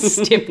had this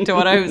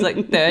stepdaughter who was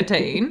like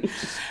 13.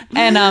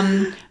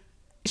 And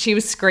she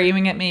was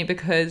screaming at me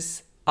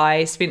because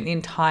I spent the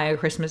entire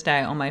Christmas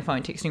day on my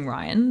phone texting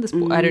Ryan. This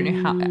boy, I don't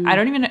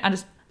even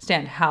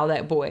understand how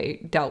that boy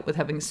dealt with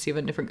having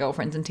 7 different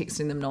girlfriends and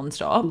texting them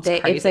nonstop.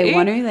 If they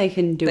want to, they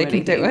can do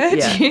anything. They can do it.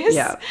 Yeah. Yes.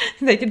 Yeah.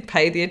 They can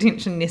pay the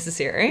attention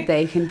necessary.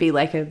 They can be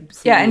like a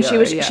CEO, yeah, and she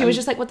was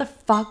just like, "What the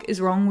fuck is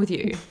wrong with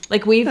you?"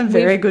 Like we've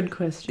good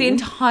question. The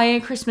entire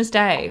Christmas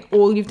day,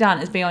 all you've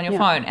done is be on your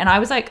phone, and I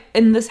was like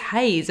in this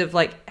haze of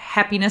like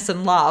happiness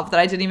and love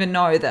that I didn't even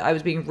know that I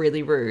was being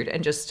really rude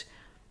and just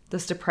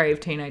this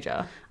depraved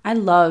teenager. I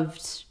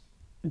loved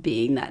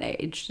being that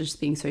age, just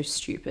being so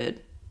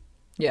stupid.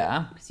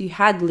 Yeah. Because you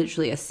had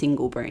literally a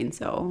single brain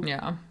cell.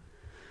 Yeah.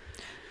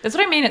 That's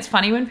what I mean. It's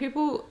funny when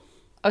people...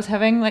 I was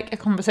having like a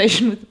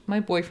conversation with my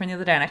boyfriend the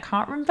other day and I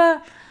can't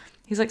remember...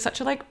 He's like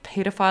such a like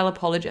pedophile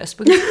apologist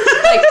because like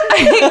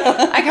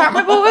I can't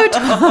remember what we were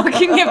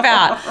talking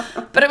about.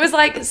 But it was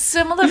like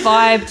similar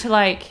vibe to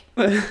like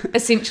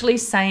essentially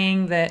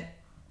saying that...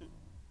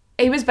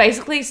 He was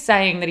basically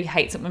saying that he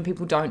hates it when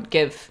people don't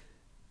give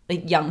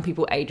like young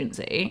people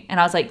agency. And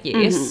I was like,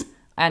 yes,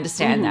 I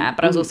understand that.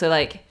 But I was also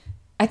like...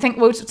 I think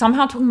we were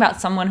somehow talking about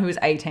someone who was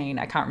 18.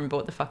 I can't remember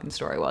what the fucking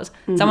story was.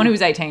 Someone who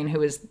was 18 who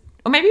was,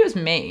 or maybe it was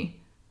me,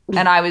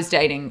 and I was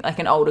dating like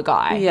an older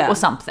guy or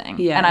something.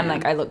 Yeah, and I'm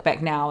like, I look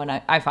back now and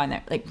I find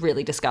that like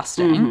really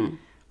disgusting.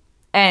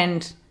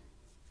 And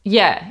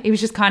yeah, he was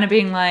just kind of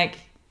being like,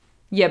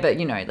 yeah, but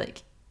you know,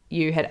 like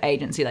you had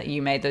agency, like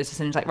you made those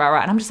decisions, like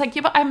right. And I'm just like,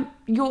 yeah, but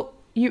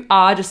you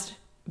are just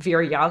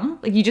very young.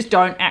 Like you just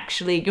don't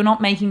actually, you're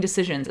not making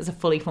decisions as a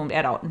fully formed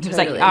adult. And he was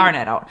like, you are an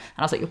adult. And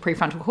I was like, your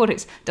prefrontal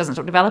cortex doesn't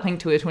stop developing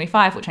to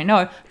 25, which I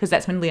know because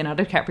that's when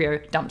Leonardo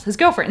DiCaprio dumps his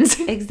girlfriends.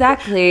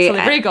 Exactly.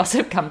 Celebrity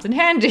gossip comes in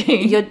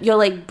handy. Your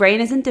like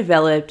brain isn't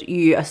developed.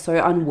 You are so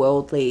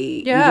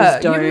unworldly. Yeah,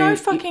 you have no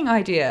fucking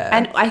idea.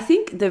 And I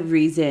think the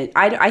reason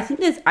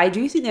I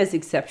do think there's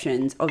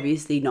exceptions.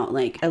 Obviously, not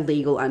like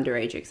illegal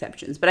underage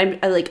exceptions, but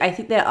I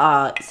think there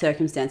are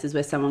circumstances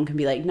where someone can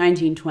be like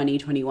 19, 20,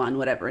 21,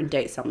 whatever, and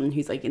date someone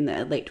who's like in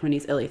their late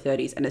 20s, early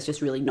 30s, and it's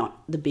just really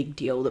not the big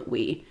deal that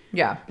we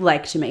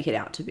like to make it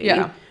out to be.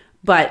 Yeah.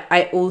 But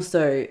I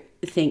also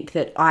think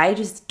that I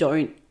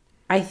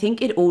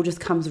think it all just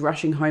comes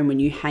rushing home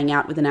when you hang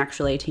out with an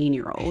actual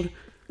 18-year-old. You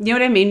know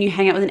what I mean? You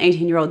hang out with an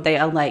 18-year-old, they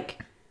are like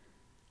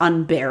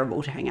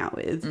unbearable to hang out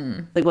with.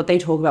 Like what they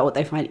talk about, what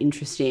they find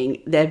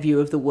interesting, their view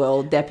of the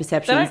world, their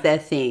perceptions, their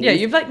things. Yeah,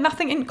 you've like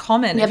nothing in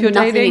common. You have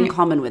nothing in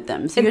common with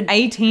them. So an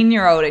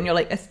 18-year-old and you're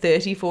like a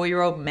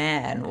 34-year-old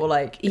man or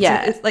like,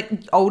 it's like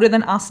older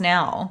than us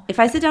now.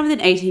 If I sit down with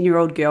an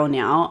 18-year-old girl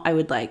now, I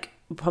would like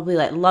probably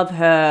like love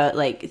her,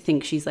 like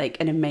think she's like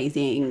an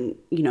amazing,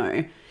 you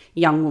know,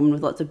 young woman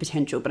with lots of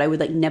potential, but I would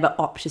like never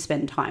opt to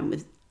spend time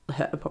with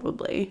her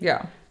probably.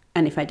 Yeah.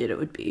 And if I did, it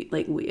would be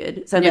like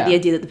weird. So the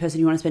idea that the person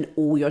you want to spend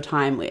all your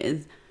time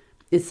with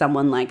is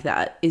someone like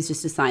that is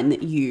just a sign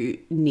that you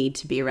need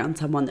to be around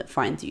someone that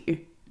finds you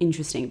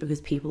interesting, because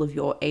people of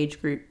your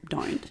age group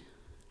don't.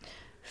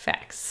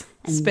 Facts.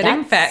 And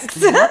spitting facts.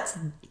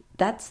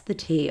 That's the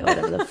tea, or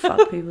whatever the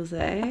fuck people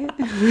say.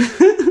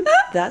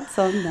 That's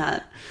on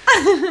that.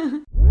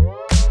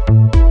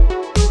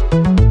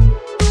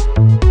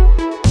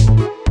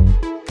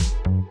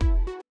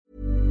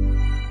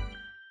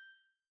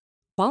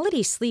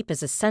 Quality sleep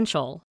is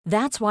essential.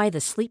 That's why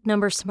the Sleep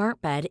Number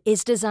Smart Bed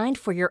is designed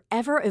for your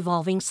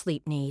ever-evolving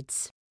sleep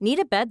needs. Need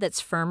a bed that's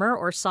firmer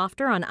or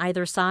softer on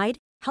either side?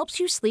 Helps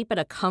you sleep at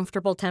a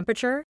comfortable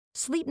temperature?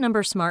 Sleep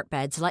Number Smart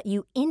Beds let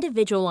you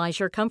individualize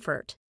your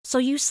comfort, so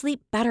you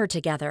sleep better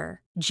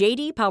together.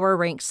 J.D. Power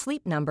ranks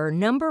Sleep Number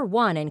number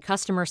 1 in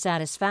customer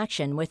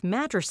satisfaction with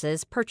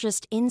mattresses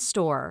purchased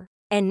in-store.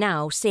 And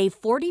now save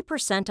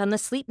 40% on the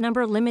Sleep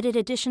Number Limited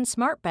Edition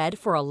Smart Bed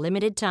for a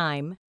limited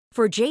time.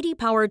 For J.D.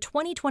 Power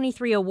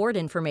 2023 award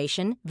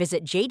information,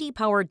 visit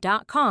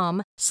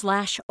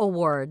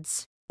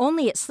jdpower.com/awards.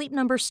 Only at Sleep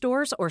Number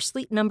stores or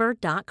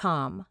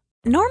sleepnumber.com.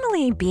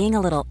 Normally, being a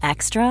little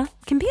extra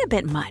can be a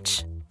bit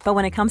much, but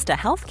when it comes to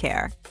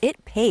healthcare,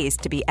 it pays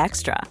to be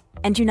extra.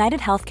 And United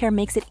Healthcare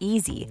makes it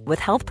easy with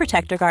Health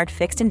Protector Guard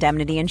fixed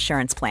indemnity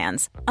insurance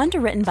plans.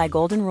 Underwritten by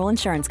Golden Rule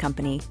Insurance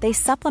Company, they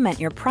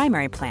supplement your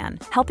primary plan,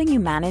 helping you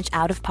manage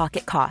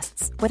out-of-pocket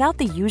costs without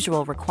the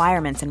usual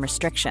requirements and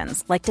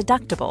restrictions like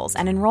deductibles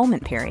and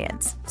enrollment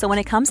periods. So when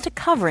it comes to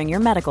covering your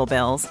medical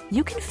bills,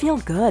 you can feel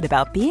good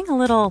about being a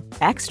little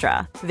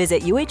extra.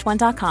 Visit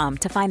uh1.com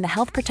to find the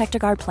Health Protector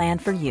Guard plan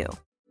for you.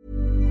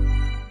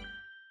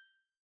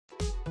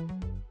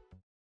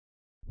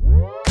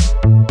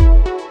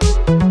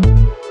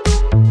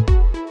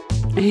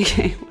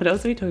 Okay, what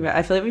else are we talking about?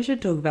 I feel like we should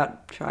talk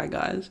about Try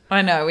Guys.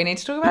 I know, we need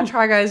to talk about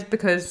Try Guys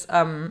because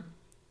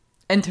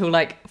until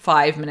like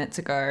 5 minutes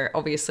ago,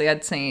 obviously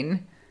I'd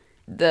seen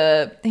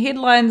the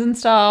headlines and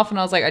stuff and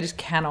I was like, I just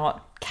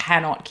cannot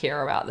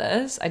care about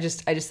this. I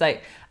just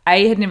like,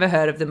 A, had never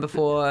heard of them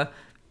before.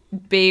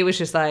 B, was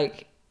just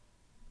like,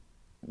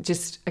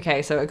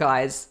 so a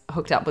guy's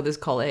hooked up with his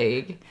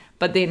colleague,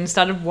 but then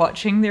started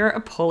watching their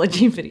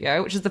apology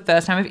video, which is the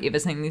first time I've ever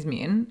seen these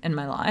men in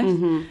my life.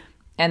 Mm-hmm.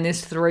 And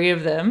there's 3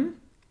 of them.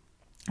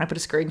 I put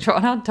a screenshot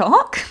on our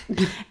doc,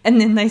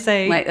 and then they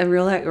say, like a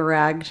real like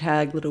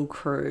ragtag little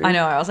crew. I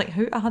know. I was like,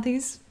 who are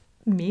these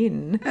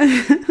men?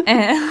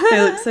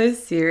 They look so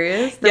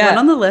serious. The Yeah. one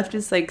on the left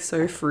is like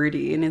so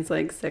fruity in his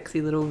like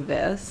sexy little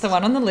vest. The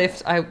one on the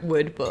left, I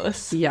would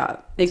bus. Yeah.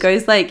 It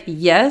goes like,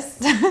 yes,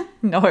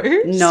 No.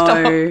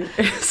 no,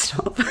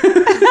 stop.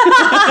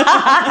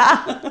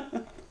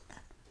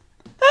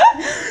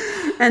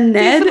 And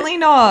Ned, Definitely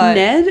not.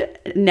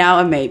 Ned, now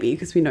a maybe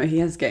because we know he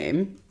has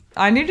game.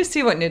 I need to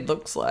see what Ned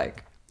looks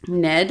like.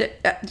 Ned,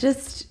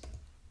 just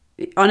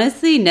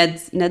honestly,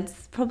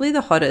 Ned's probably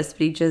the hottest,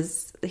 but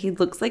he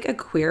looks like a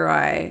Queer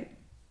Eye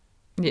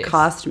Yes.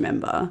 cast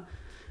member,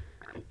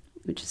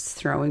 which is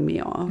throwing me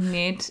off.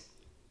 Ned.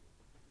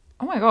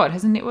 Oh my God,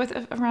 has a net worth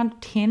of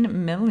around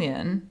 10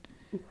 million.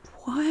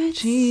 What?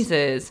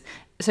 Jesus.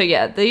 So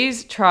yeah,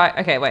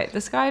 okay, wait,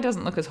 this guy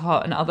doesn't look as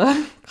hot in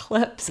other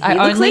clips. He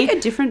looks like a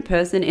different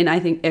person in I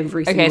think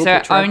every single Okay, so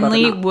picture I've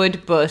only gotten up.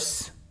 would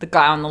bus the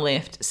guy on the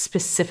left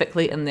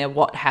specifically in their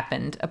what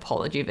happened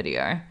apology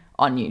video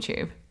on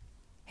YouTube.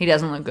 He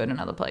doesn't look good in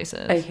other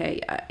places. Okay,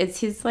 yeah. It's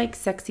his like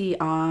sexy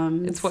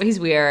arms. It's what he's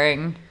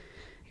wearing.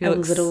 He a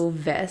looks, little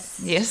vest.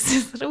 yes,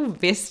 his little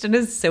vest and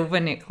his silver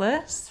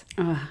necklace.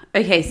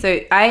 Okay, so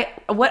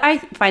what I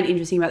find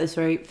interesting about this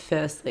story,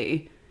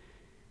 firstly,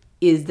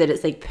 is that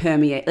it's like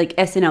permeate. Like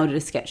SNL did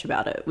a sketch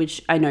about it,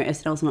 which I know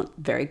SNL's not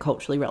very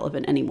culturally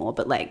relevant anymore,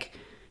 but like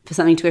for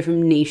something to go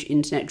from niche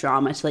internet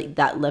drama to like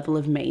that level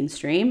of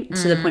mainstream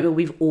to the point where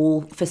we've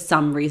all for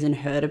some reason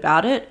heard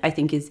about it, I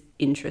think is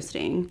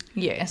interesting.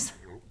 Yes.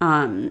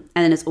 And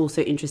then it's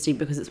also interesting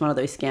because it's one of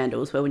those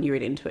scandals where when you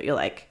read into it, you're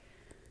like,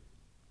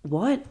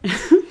 what?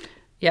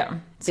 Yeah.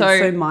 It's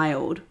so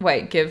mild.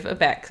 Wait, give a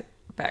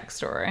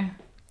backstory.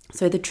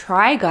 So the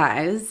Try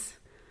Guys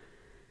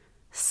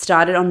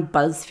started on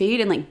BuzzFeed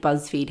in like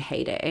BuzzFeed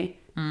heyday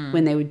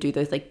when they would do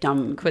those like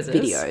dumb Quizzes.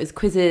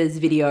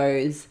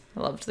 videos. I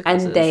loved the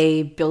quizzes. And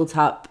they built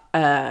up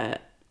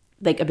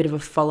like a bit of a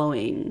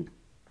following.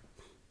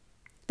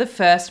 The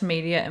first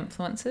media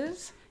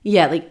influencers.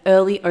 Yeah, like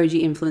early OG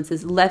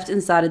influencers left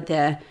and started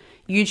their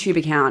YouTube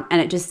account, and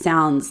it just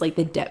sounds like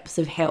the depths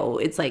of hell.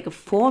 It's like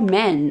 4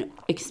 men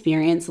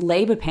experience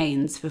labor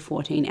pains for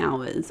 14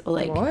 hours, or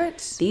like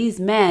What? these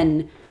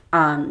men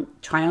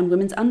try on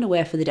women's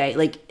underwear for the day,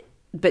 like,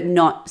 but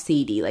not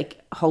seedy,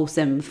 like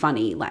wholesome,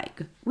 funny.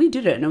 Like we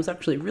did it, and it was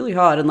actually really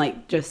hard, and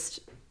like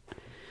just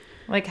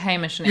Like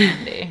Hamish and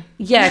Andy.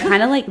 yeah,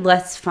 kind of like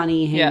less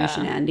funny Hamish Yeah.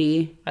 and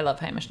Andy. I love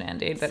Hamish and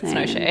Andy. That's Same.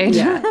 no shade.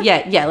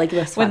 Yeah, like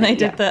less funny. When they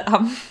did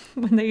yeah.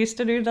 when they used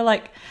to do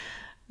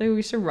they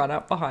used to run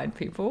up behind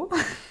people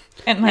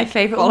and My like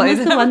favorite follow one was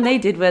the them. one they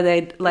did where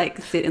they'd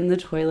like sit in the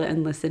toilet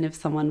and listen if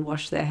someone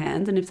washed their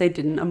hands, and if they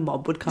didn't, a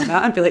mob would come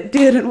out and be like,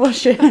 didn't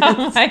wash your hands.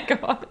 Oh my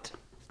God.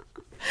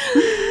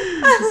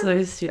 So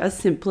a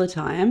simpler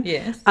time.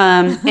 Yes.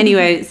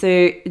 Anyway,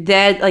 so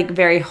they're like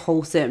very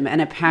wholesome,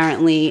 and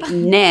apparently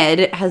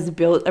Ned has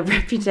built a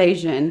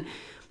reputation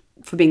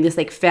for being this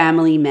like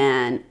family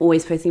man,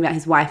 always posting about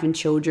his wife and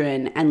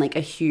children, and like a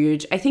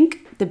huge, I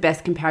think the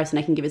best comparison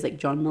I can give is like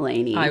John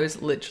Mulaney, I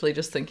was literally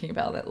just thinking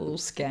about that little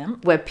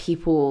scamp. where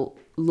people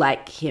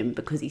like him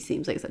because he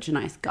seems like such a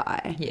nice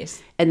guy.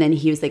 Yes. And then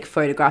he was like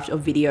photographed or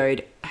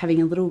videoed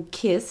having a little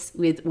kiss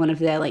with one of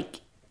their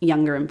like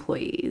younger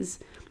employees,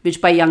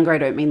 which by younger I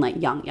don't mean like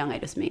young, I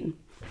just mean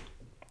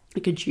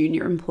like a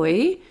junior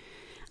employee.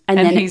 And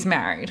then he's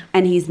married.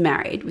 And he's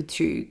married with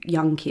 2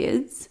 young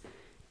kids.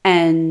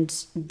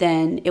 And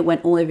then it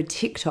went all over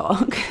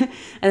TikTok and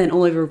then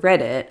all over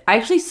Reddit. I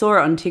actually saw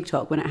it on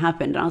TikTok when it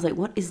happened, and I was like,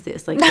 what is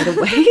this? Like, get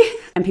away.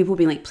 And people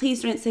being like,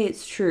 please don't say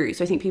it's true.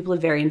 So I think people are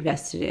very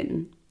invested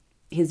in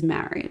his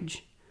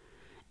marriage.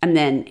 And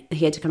then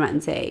he had to come out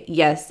and say,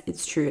 yes,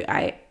 it's true.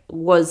 I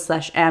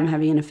was/am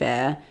having an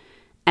affair.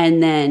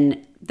 And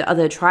then the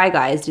other Try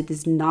Guys did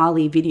this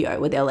gnarly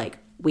video where they're like,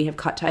 we have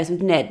cut ties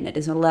with Ned. Ned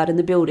is not allowed in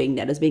the building.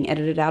 Ned is being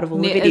edited out of all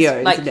Ned the videos.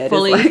 is like Ned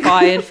fully is, like...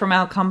 fired from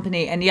our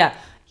company. And yeah,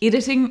 they're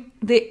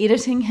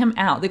editing him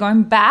out. They're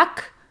going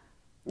back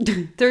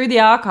through the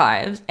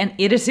archives and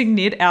editing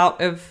Ned out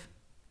of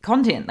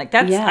content. Like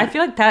that's, Yeah. I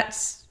feel like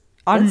that's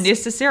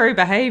unnecessary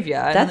behavior.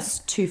 And That's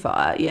too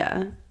far,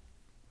 yeah.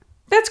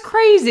 that's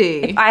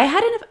crazy. If I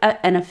had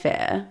an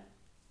affair,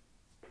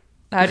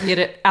 I'd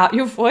edit out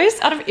your voice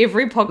out of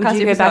every podcast would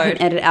you go episode. back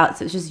and edit out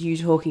so it's just you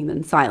talking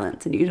then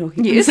silence and you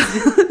talking Yes.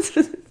 then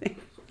silence?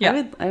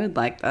 Yeah. I would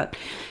like that.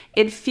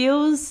 It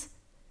feels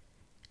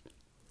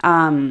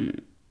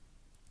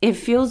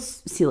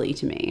silly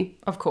to me.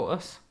 Of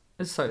course.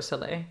 It's so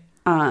silly.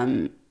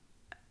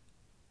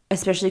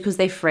 Especially because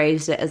they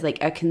phrased it as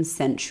like a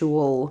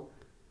consensual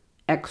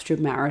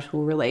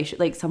extramarital relation,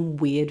 like some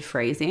weird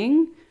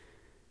phrasing.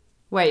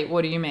 Wait,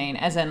 what do you mean?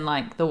 As in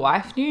like the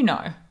wife knew?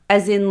 No.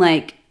 As in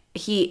like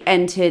he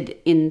entered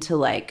into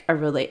like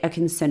a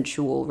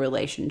consensual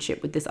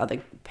relationship with this other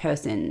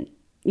person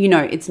you know,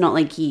 it's not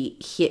like he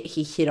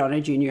hit on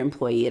a junior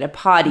employee at a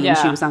party and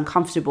she was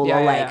uncomfortable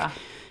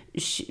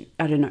she,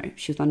 I don't know,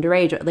 she was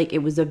underage. Or, like, it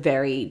was a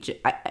very,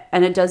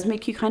 and it does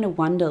make you kind of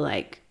wonder,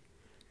 like,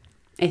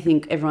 I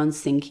think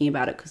everyone's thinking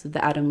about it because of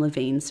the Adam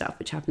Levine stuff,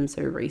 which happened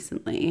so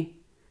recently.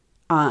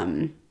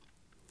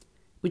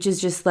 Which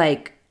is just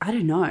like, I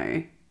don't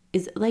know.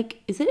 Is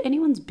it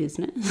anyone's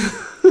business?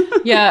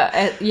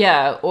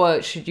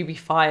 Or should you be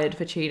fired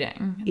for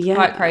cheating? It's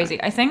quite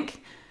crazy. I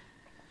think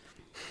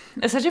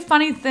it's such a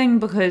funny thing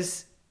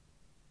because,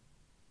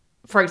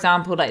 for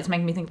example, like, it's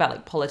making me think about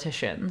like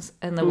politicians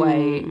and the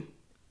way,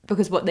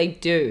 because what they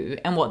do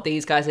and what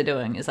these guys are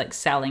doing is like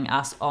selling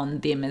us on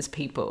them as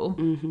people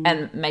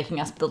and making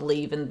us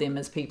believe in them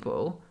as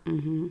people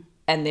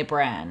and their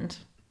brand.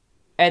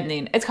 And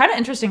then it's kind of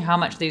interesting how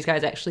much these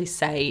guys actually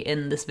say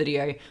in this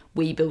video,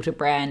 we built a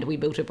brand, rah,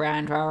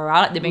 rah,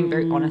 rah. Like, they're being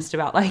very honest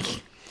about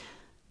like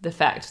the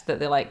fact that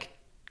they're like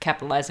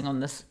capitalizing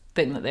on this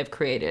thing that they've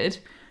created.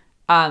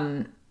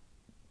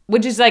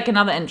 Which is like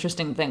another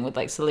interesting thing with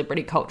like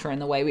celebrity culture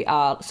and the way we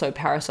are so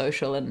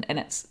parasocial and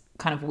it's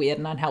kind of weird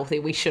and unhealthy.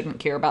 We shouldn't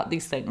care about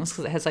these things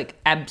because it has like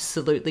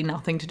absolutely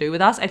nothing to do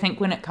with us. I think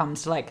when it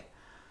comes to like,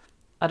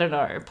 I don't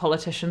know,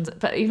 politicians,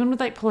 but even with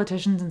like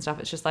politicians and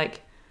stuff, it's just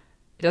like,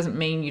 it doesn't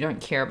mean you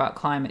don't care about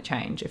climate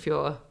change if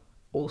you're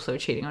also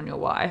cheating on your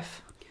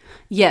wife.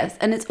 Yes,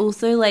 and it's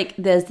also like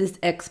there's this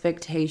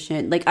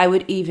expectation. Like, I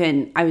was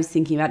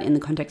thinking about it in the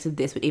context of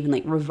this, would even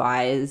like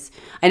revise.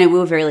 I know we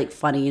were very like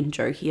funny and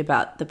jokey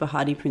about the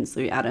Behati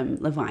Prinsloo Adam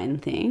Levine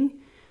thing,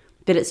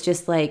 but it's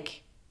just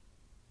like,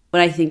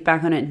 when I think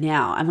back on it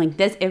now, I'm like,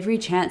 there's every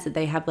chance that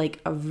they have like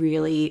a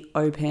really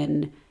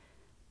open,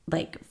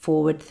 like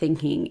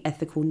forward-thinking,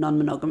 ethical,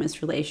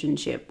 non-monogamous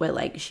relationship where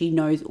like she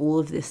knows all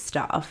of this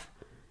stuff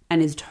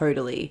and is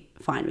totally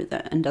fine with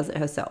it and does it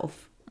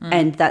herself.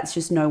 And that's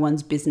just no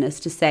one's business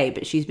to say,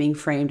 but she's being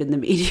framed in the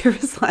media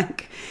as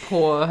like,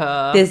 poor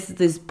her.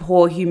 This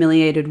poor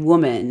humiliated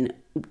woman.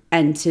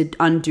 And to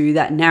undo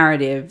that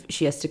narrative,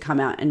 she has to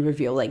come out and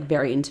reveal like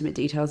very intimate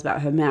details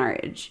about her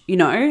marriage, you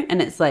know?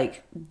 And it's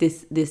like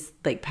this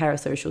like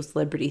parasocial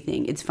celebrity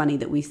thing. It's funny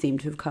that we seem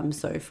to have come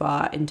so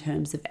far in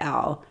terms of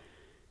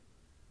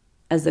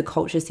as the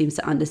culture seems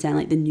to understand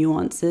like the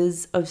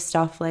nuances of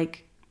stuff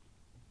like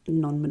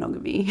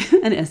non-monogamy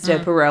and Esther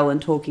Perel and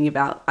talking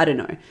about, I don't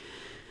know,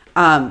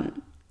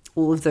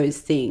 all of those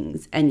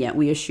things. And yet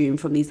we assume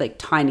from these like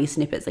tiny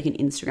snippets, like an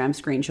Instagram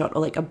screenshot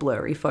or like a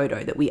blurry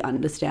photo, that we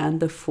understand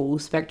the full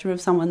spectrum of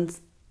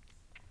someone's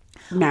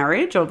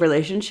marriage or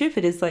relationship.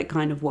 It is like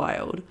kind of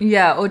wild.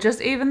 Yeah, or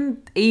just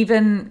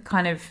even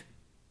kind of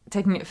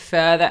taking it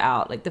further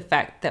out, like the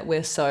fact that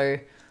we're so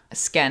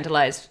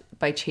scandalized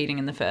by cheating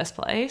in the first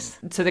place.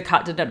 So The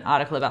Cut did an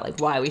article about like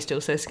why are we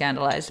still so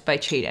scandalized by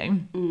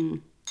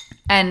cheating.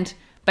 And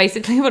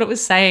basically what it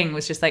was saying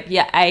was just like,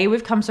 yeah,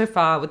 we've come so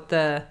far with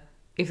the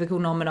ethical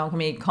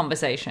non-monogamy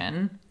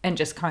conversation and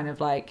just kind of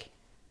like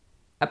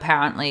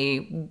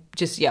apparently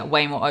just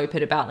way more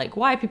open about like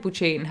why people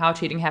cheat and how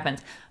cheating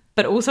happens.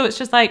 But also it's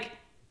just like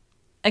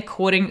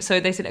according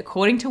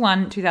to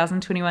one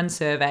 2021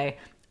 survey,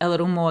 a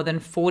little more than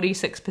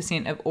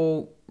 46% of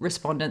all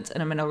respondents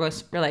in a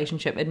monogamous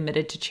relationship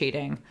admitted to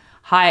cheating.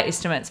 Higher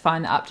estimates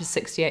find that up to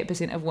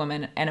 68% of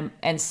women and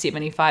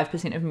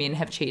 75% of men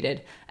have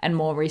cheated, and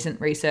more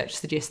recent research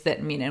suggests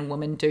that men and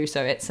women do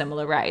so at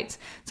similar rates.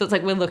 So it's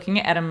like we're looking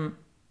at Adam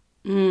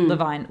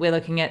Levine, we're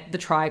looking at the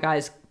Try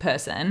Guys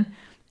person,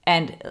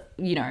 and,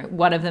 you know,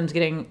 one of them's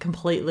getting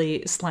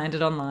completely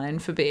slandered online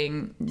for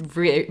being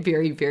very,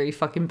 very, very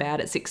fucking bad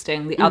at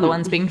sexting. The other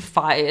one's being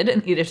fired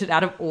and edited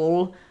out of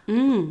all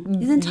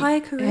his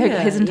entire career.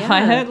 His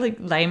entire like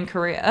lame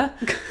career.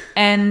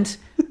 And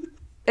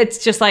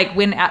it's just like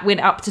when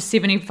up to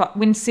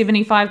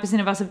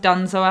 75% of us have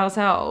done so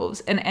ourselves.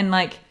 And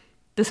like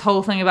this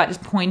whole thing about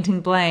just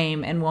pointing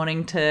blame and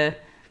wanting to,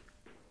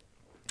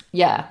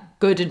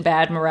 good and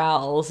bad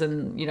morals,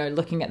 and, you know,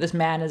 looking at this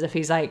man as if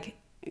he's like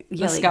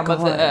the scum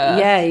of the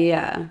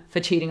earth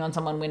for cheating on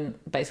someone when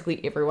basically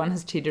everyone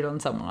has cheated on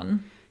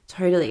someone.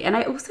 Totally. And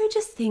I also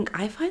just think,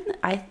 I find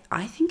that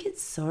I think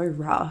it's so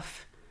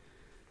rough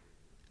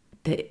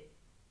that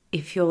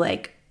if you're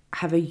like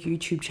have a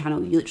YouTube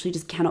channel, you literally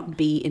just cannot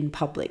be in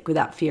public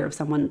without fear of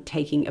someone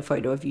taking a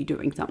photo of you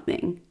doing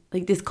something.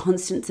 Like this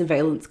constant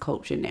surveillance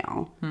culture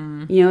now.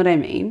 You know what I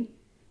mean?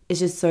 It's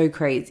just so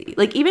crazy.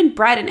 Like even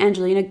Brad and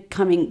Angelina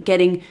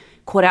getting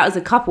caught out as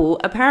a couple,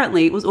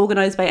 apparently it was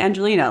organized by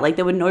Angelina. Like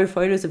there were no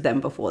photos of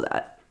them before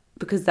that,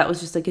 because that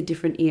was just like a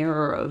different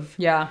era of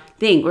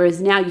thing.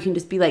 Whereas now you can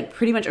just be like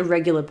pretty much a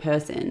regular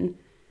person,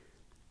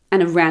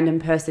 and a random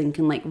person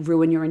can like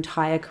ruin your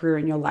entire career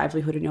and your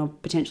livelihood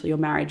and potentially your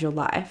marriage, your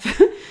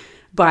life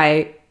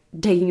by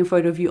taking a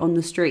photo of you on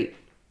the street.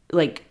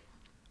 Like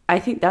I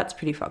think that's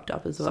pretty fucked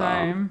up as well.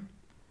 Same.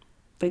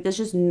 Like there's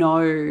just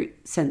no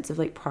sense of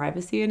like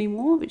privacy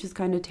anymore, which is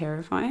kind of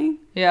terrifying.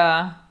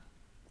 Yeah,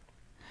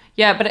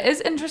 but it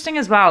is interesting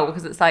as well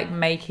because it's like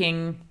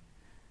making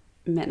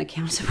men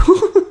accountable.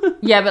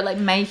 But like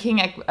making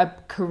a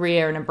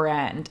career and a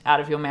brand out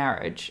of your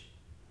marriage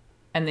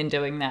and then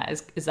doing that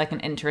is like an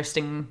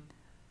interesting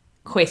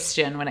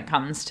question when it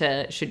comes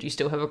to should you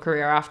still have a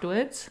career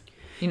afterwards,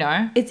 you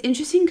know? It's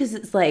interesting because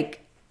it's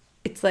like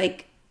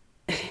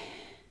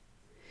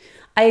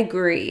I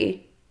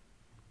agree.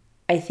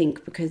 I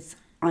think because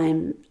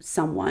I'm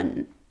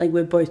someone, like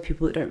we're both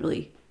people that don't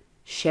really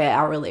share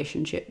our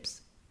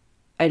relationships.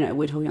 I know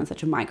we're talking on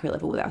such a micro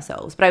level with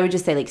ourselves, but I would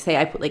just say, like, say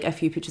I put like a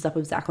few pictures up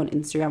of Zach on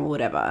Instagram or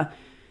whatever,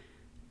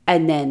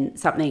 and then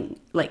something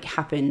like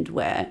happened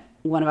where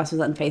one of us was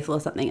unfaithful or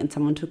something and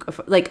someone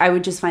took like, I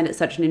would just find it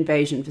such an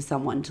invasion for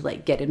someone to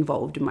like get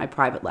involved in my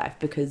private life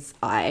because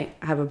I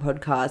have a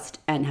podcast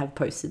and have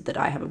posted that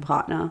I have a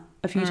partner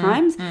a few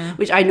times,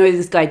 which I know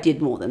this guy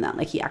did more than that.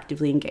 Like he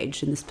actively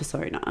engaged in this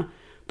persona,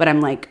 but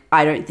I'm like,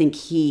 I don't think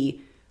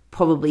he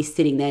probably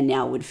sitting there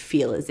now would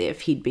feel as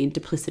if he'd been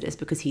duplicitous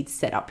because he'd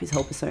set up his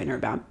whole persona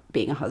about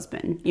being a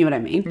husband. You know what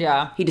I mean?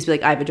 Yeah. He'd just be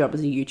like, I have a job as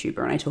a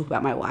YouTuber and I talk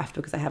about my wife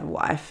because I have a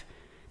wife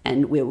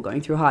and we were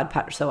going through a hard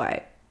patch, so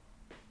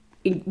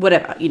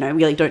whatever, you know,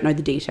 we like don't know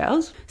the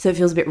details. So it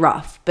feels a bit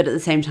rough. But at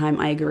the same time,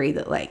 I agree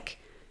that like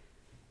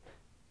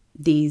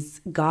these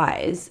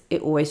guys,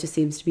 it always just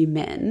seems to be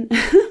men,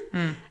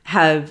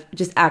 have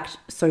just act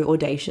so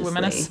audaciously.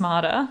 Women are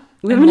smarter.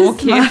 Women are more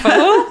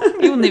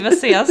careful. You'll never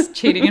see us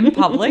cheating in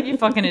public, you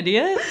fucking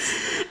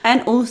idiots.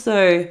 And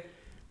also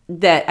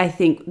that I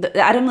think the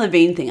Adam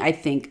Levine thing, I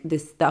think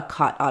the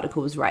Cut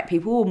article was right.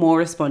 People were more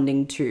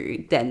responding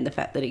to than the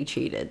fact that he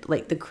cheated,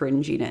 like the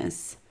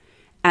cringiness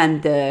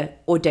and the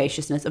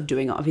audaciousness of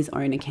doing it of his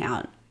own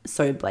account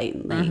so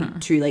blatantly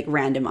to like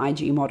random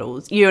IG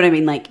models. You know what I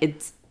mean? Like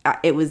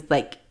it was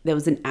like there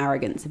was an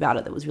arrogance about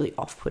it that was really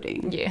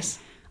off-putting. Yes.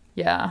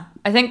 Yeah.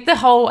 I think the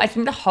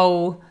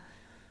whole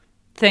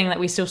thing that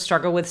we still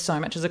struggle with so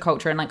much as a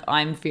culture, and like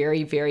I'm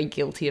very, very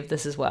guilty of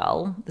this as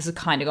well. This is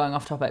kind of going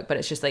off topic, but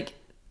it's just like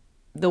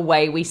the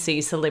way we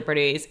see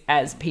celebrities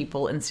as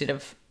people instead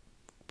of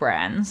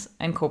brands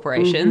and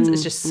corporations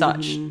is just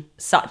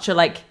such a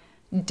like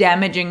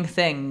damaging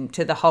thing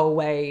to the whole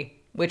way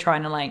we're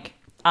trying to like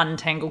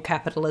untangle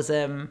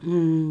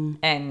capitalism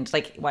and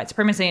like white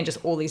supremacy and just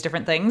all these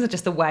different things. It's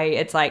just the way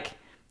it's like,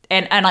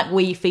 and like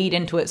we feed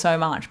into it so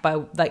much by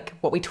like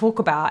what we talk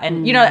about.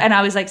 And you know, and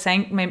I was like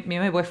saying, me and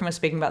my boyfriend were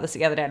speaking about this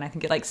the other day, and I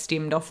think it like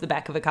stemmed off the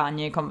back of a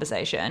Kanye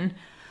conversation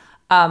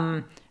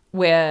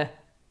where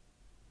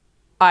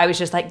I was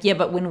just like, yeah,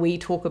 but when we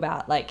talk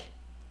about like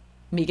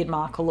Meghan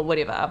Markle or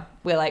whatever,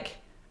 we're like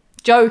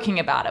joking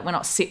about it.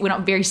 We're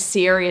not very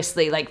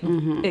seriously like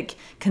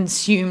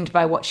consumed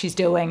by what she's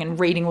doing and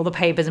reading all the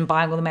papers and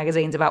buying all the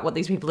magazines about what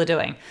these people are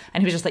doing.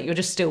 And he was just like, you're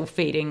just still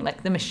feeding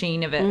like the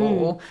machine of it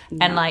all. Yeah.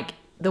 And like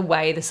the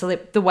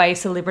way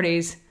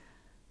celebrities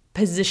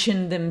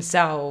position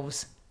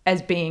themselves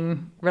as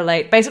being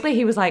basically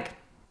he was like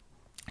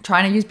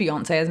trying to use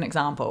Beyonce as an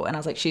example, and I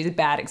was like, she's a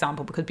bad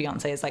example because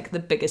Beyonce is like the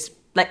biggest,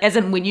 like as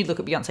in when you look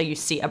at Beyonce you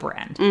see a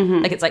brand,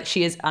 like it's like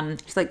she is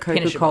she's like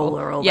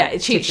Coca-Cola or all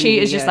that. She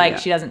is just like,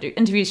 she doesn't do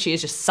interviews, she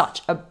is just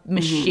such a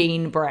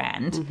machine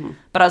brand.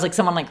 But I was like,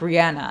 someone like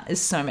Rihanna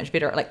is so much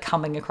better at like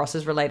coming across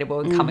as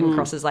relatable and coming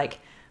across as like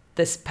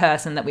this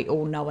person that we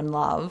all know and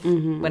love,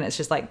 when it's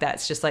just like,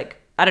 that's just like,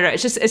 I don't know,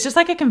 it's just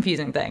like a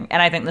confusing thing. And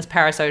I think this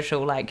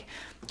parasocial like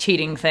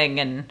cheating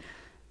thing and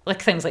like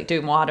things like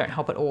Dumois don't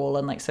help at all,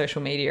 and like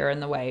social media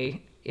and the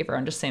way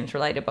everyone just seems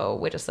relatable,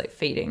 we're just like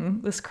feeding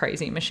this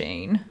crazy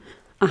machine.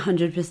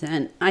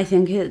 100%. I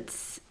think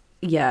it's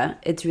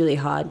really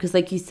hard because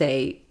like you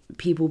say,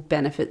 people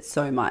benefit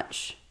so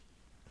much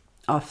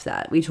off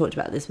that. We talked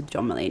about this with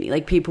John Mulaney.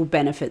 Like people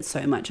benefit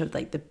so much of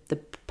like the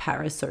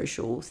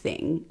parasocial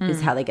thing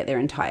is how they get their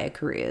entire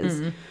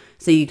careers.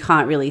 So you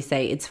can't really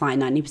say it's fine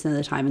 90% of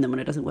the time, and then when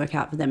it doesn't work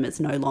out for them, it's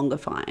no longer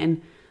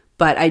fine.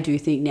 But I do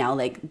think now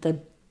like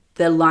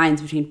the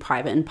lines between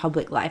private and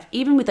public life,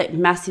 even with like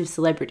massive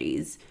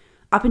celebrities,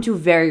 up until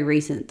very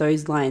recent,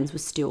 those lines were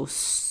still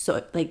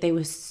so like they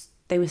were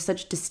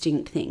such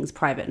distinct things,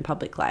 private and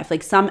public life.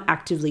 Like some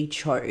actively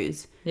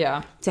chose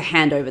to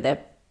hand over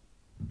their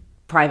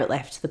private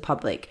life to the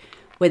public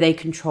where they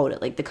controlled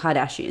it. Like the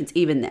Kardashians,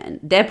 even then,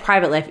 their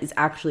private life is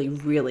actually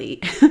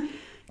really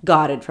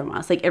guarded from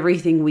us. Like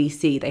everything we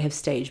see, they have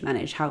stage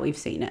managed how we've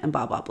seen it and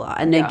blah, blah, blah.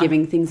 And they're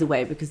giving things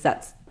away because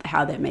that's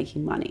how they're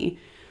making money.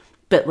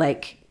 But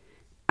like,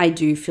 I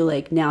do feel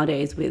like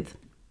nowadays with,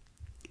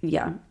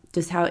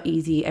 just how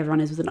easy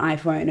everyone is with an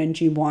iPhone and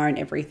Dumois and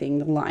everything,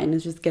 the line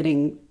is just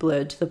getting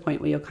blurred to the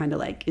point where you're kind of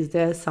like, is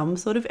there some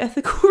sort of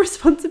ethical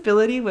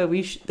responsibility where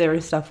there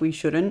is stuff we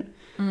shouldn't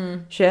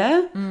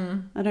share?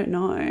 I don't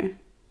know.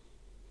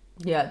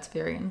 Yeah, it's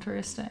very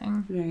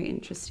interesting. Very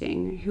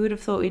interesting. Who would have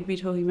thought we'd be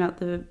talking about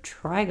the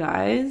Try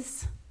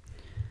Guys?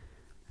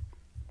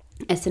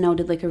 SNL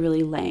did like a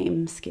really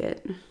lame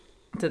skit.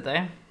 Did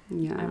they?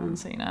 Yeah. I haven't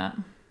seen it.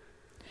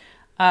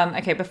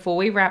 Okay, before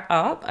we wrap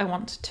up, I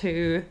want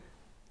to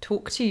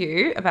talk to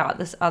you about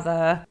this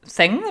other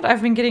thing that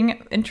I've been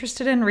getting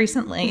interested in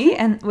recently,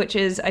 and which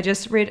is I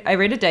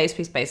read a Days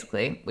piece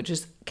basically, which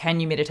is can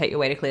you meditate your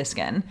way to clear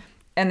skin?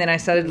 And then I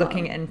started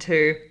looking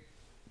into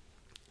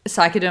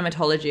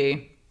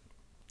psychodermatology,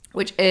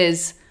 which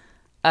is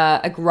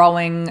a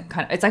growing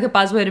kind of, it's like a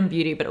buzzword in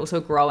beauty, but also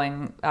a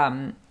growing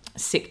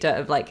sector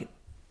of like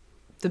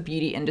the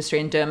beauty industry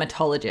and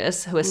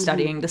dermatologists who are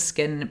studying the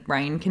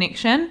skin-brain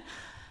connection.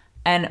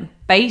 And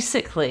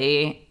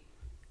basically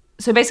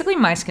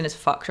my skin is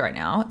fucked right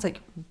now. It's like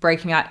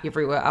breaking out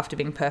everywhere after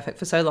being perfect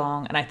for so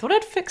long. And I thought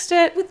I'd fixed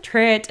it with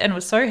Tret and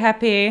was so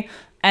happy.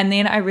 And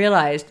then I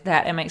realized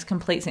that it makes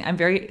complete sense. I'm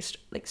very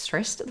like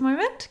stressed at the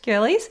moment,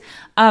 girlies.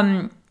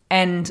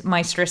 And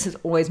my stress has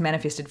always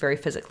manifested very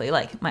physically,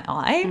 like my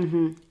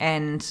eye,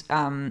 and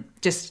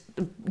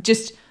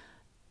just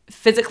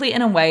physically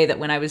in a way that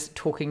when I was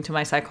talking to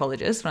my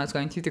psychologist when I was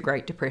going through the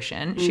Great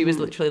Depression, she was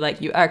literally like,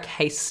 you are a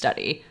case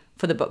study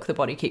for the book The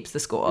Body Keeps the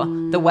Score.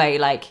 The way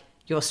like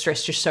your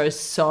stress just shows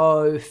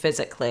so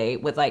physically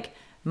with like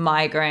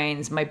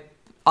migraines, my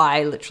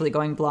eye literally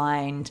going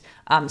blind,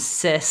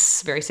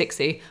 cysts, very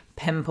sexy,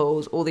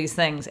 pimples, all these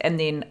things. And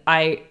then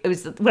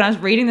when I was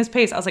reading this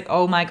piece, I was like,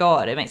 oh my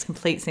God, it makes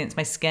complete sense.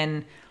 My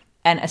skin,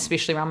 and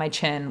especially around my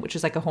chin, which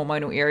is like a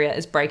hormonal area,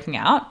 is breaking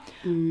out.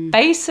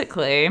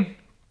 Basically,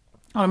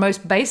 on a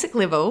most basic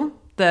level,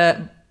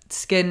 the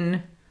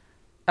skin,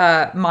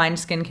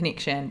 mind-skin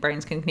connection,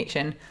 brain-skin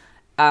connection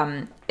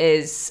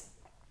is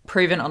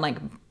proven on like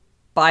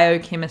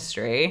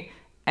biochemistry,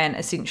 and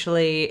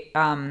essentially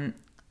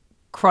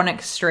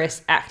chronic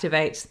stress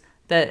activates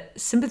the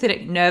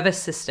sympathetic nervous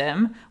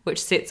system,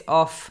 which sets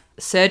off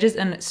surges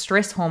in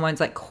stress hormones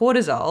like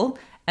cortisol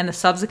and the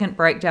subsequent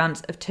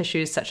breakdowns of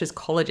tissues such as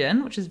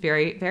collagen, which is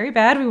very, very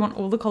bad. We want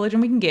all the collagen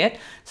we can get.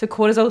 So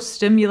cortisol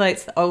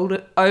stimulates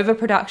the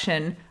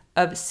overproduction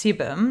of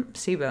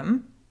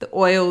sebum, the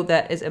oil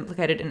that is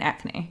implicated in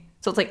acne.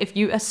 So it's like if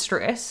you are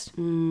stressed,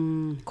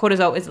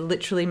 cortisol is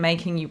literally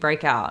making you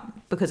break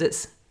out because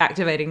it's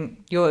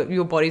activating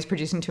your body's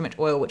producing too much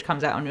oil, which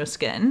comes out on your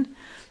skin.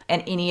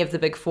 And any of the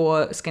big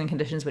four skin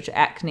conditions, which are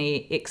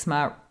acne,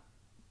 eczema,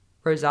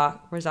 rosacea.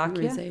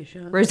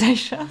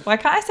 Why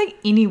can't I say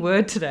any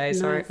word today?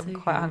 Sorry, I'm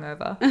quite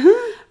hungover.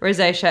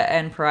 Rosacea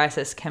and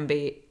psoriasis can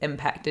be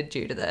impacted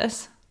due to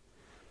this.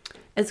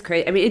 It's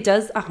crazy. I mean, it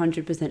does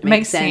 100%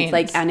 make sense.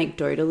 Like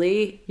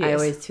anecdotally, yes. I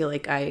always feel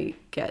like I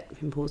get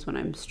pimples when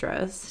I'm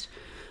stressed,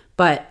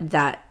 but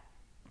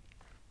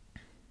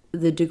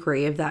the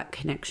degree of that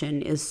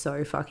connection is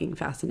so fucking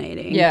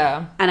fascinating.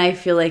 Yeah. And I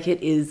feel like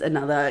it is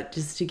another,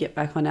 just to get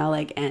back on our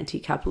like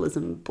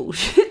anti-capitalism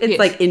bullshit, it's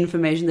like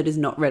information that is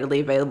not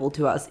readily available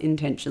to us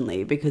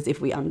intentionally, because if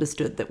we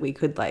understood that we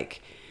could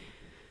like,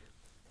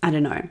 I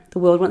don't know, the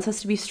world wants us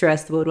to be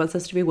stressed, the world wants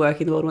us to be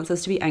working, the world wants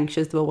us to be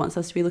anxious, the world wants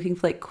us to be looking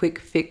for like quick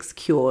fix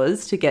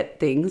cures to get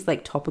things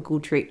like topical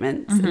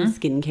treatments and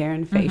skincare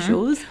and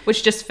facials.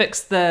 Which just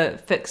fixes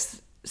the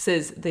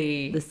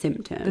symptoms.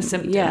 The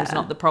symptoms,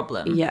 not the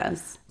problem.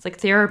 Yes. It's like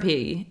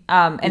therapy.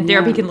 And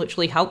therapy can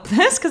literally help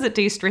this because it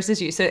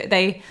de-stresses you. So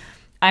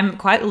I'm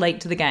quite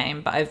late to the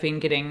game, but I've been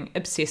getting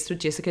obsessed with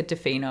Jessica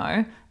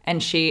DeFino,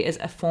 and she is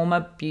a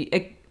former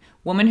a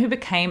woman who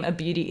became a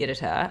beauty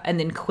editor and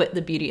then quit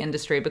the beauty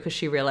industry because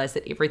she realized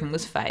that everything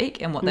was fake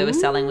and what they were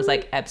selling was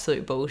like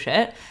absolute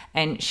bullshit.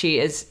 And she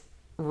is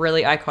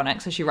really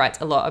iconic. So she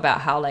writes a lot about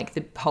how like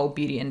the whole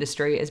beauty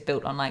industry is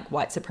built on like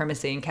white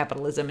supremacy and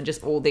capitalism and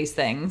just all these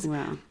things.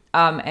 Wow.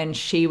 And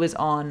she was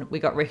we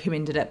got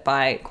recommended it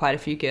by quite a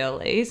few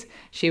girlies.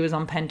 She was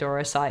on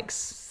Pandora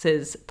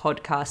Sykes's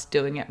podcast,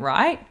 Doing It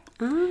Right.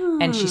 Oh.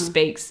 And she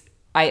speaks,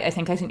 I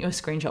think I sent you a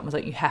screenshot and was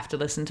like, you have to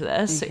listen to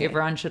this. Okay. So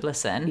everyone should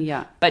listen.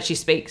 Yeah. But she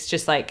speaks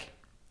just like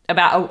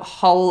about a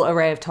whole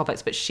array of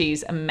topics, but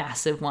she's a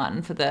massive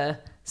one for the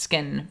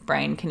skin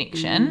brain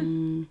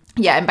connection.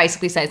 Yeah, and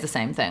basically says the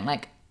same thing.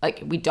 Like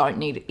we don't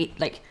need it,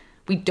 like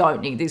we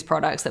don't need these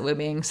products that we're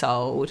being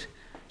sold.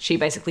 She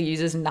basically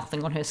uses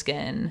nothing on her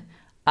skin.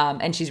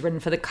 And she's written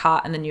for The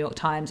Cut and the New York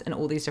Times and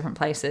all these different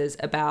places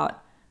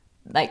about,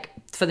 like,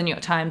 for the New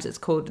York Times it's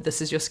called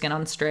This Is Your Skin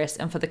on Stress,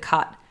 and for The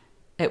Cut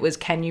it was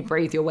Can You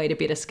Breathe Your Way to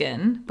Better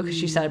Skin, because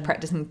she started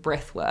practicing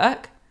breath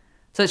work.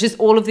 So it's just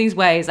all of these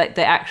ways, like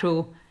the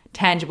actual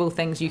tangible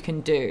things you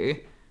can do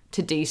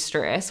to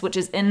de-stress, which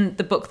is in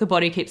the book The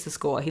Body Keeps the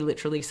Score. He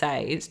literally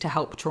says to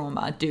help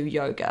trauma, do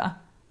yoga.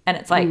 And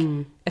it's like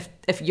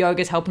if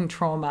yoga is helping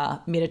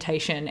trauma,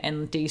 meditation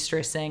and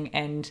de-stressing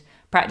and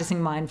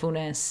practicing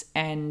mindfulness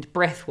and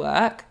breath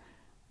work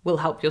will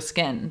help your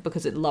skin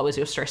because it lowers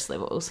your stress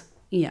levels.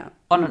 Yeah.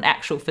 On an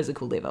actual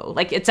physical level.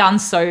 Like it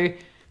sounds so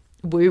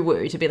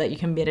woo-woo to be like you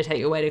can meditate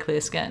your way to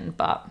clear skin,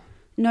 but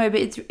no,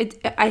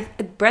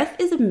 but breath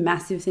is a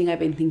massive thing I've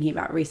been thinking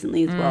about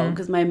recently as well,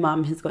 because my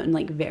mum has gotten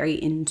like very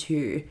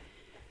into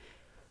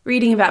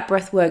reading about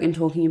breath work and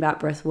talking about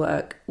breath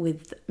work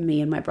with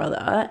me and my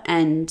brother,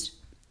 and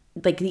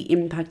like the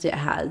impact it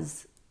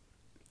has.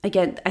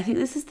 Again, I think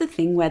this is the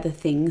thing where the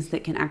things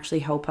that can actually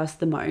help us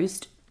the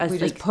most we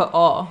just put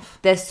off.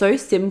 They're so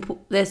simple,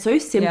 yeah.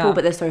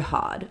 But they're so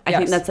hard. I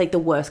think that's like the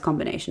worst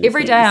combination.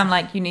 Every day I'm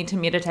like, you need to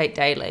meditate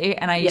daily.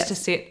 And I used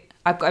to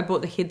I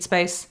bought the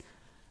Headspace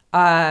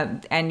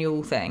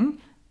annual thing,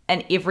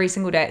 and every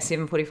single day at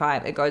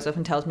 7:45 it goes off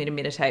and tells me to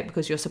meditate,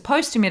 because you're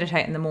supposed to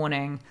meditate in the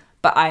morning,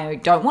 but I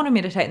don't want to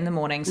meditate in the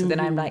morning. So then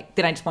I'm like,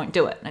 then I just won't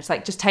do it. And it's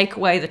like, just take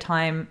away the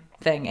time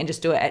thing and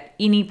just do it at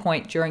any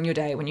point during your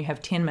day when you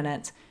have 10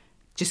 minutes.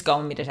 Just go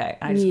and meditate.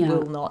 I just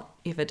will not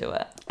ever do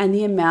it. And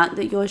the amount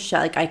that you're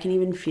like, I can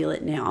even feel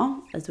it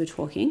now as we're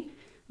talking,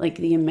 like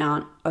the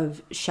amount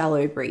of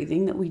shallow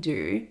breathing that we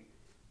do,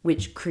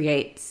 which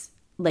creates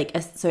like,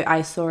 so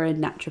I saw a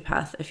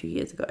naturopath a few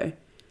years ago,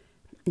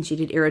 and she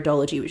did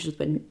iridology, which is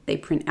when they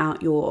print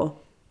out your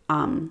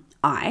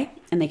eye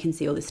and they can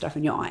see all this stuff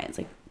in your eye. It's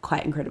like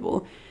quite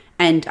incredible.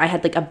 And I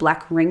had like a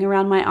black ring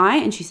around my eye,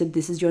 and she said,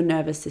 this is your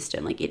nervous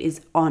system. Like, it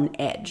is on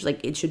edge. Like,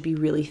 it should be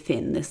really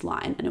thin, this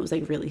line. And it was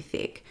like really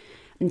thick.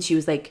 And she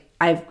was like,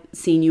 I've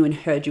seen you and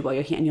heard you while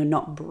you're here, and you're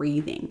not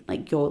breathing.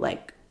 Like, you're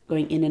like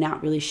going in and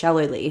out really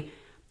shallowly.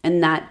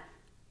 And that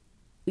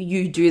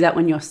you do that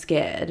when you're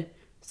scared.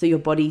 So your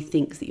body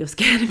thinks that you're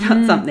scared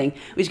about something,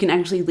 which can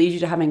actually lead you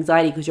to have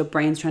anxiety because your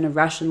brain's trying to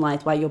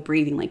rationalize why you're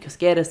breathing like you're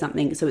scared of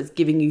something. So it's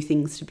giving you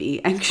things to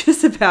be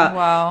anxious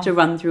about to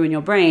run through in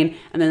your brain.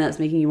 And then that's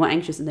making you more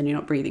anxious, and then you're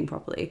not breathing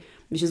properly,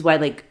 which is why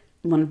like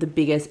one of the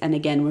biggest and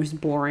again most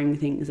boring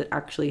things that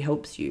actually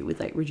helps you with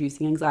like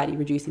reducing anxiety,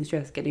 reducing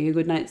stress, getting a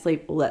good night's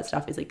sleep, all that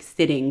stuff is like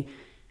sitting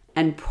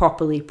and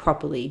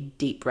properly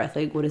deep breath.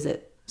 Like, what is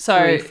it? So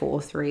 3,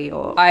 4, 3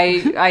 or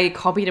I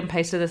copied and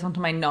pasted this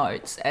onto my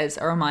notes as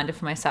a reminder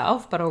for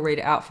myself, but I'll read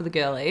it out for the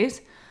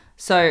girlies.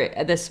 So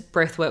this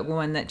breathwork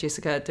woman that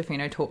Jessica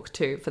DeFino talked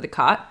to for the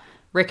cut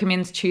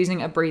recommends choosing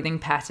a breathing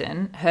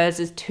pattern. Hers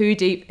is 2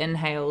 deep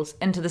inhales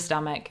into the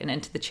stomach and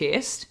into the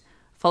chest,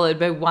 followed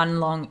by 1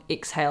 long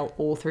exhale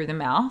all through the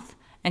mouth.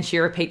 And she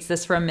repeats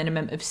this for a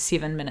minimum of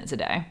 7 minutes a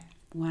day.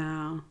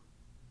 Wow.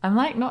 I'm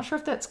like not sure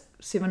if that's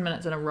 7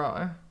 minutes in a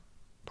row.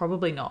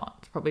 Probably not.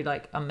 It's probably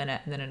like a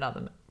minute and then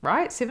another minute,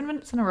 right? 7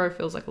 minutes in a row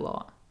feels like a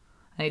lot.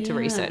 I need to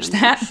research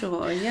that.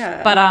 Sure,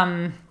 yeah.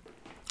 But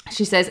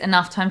she says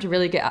enough time to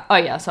really get. Oh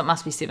yeah, so it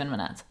must be 7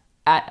 minutes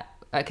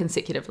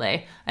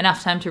consecutively.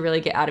 Enough time to really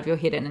get out of your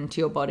head and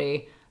into your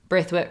body.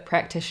 Breathwork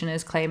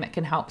practitioners claim it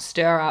can help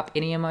stir up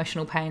any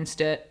emotional pain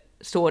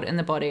stored in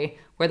the body,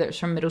 whether it's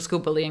from middle school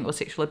bullying or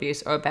sexual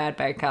abuse or a bad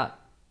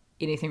breakup.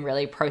 Anything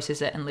really,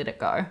 process it and let it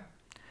go.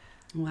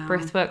 Wow.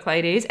 Breathwork,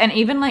 ladies. And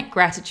even like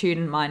gratitude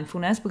and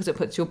mindfulness, because it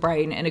puts your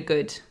brain in a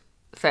good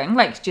thing.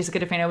 Like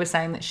Jessica DeFino was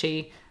saying that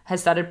she has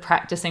started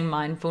practicing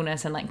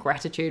mindfulness and like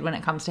gratitude when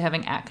it comes to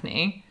having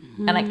acne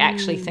and like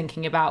actually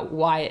thinking about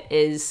why it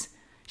is.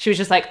 She was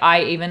just like,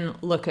 I even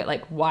look at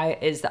like why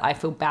it is that I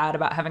feel bad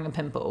about having a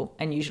pimple,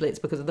 and usually it's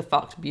because of the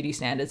fucked beauty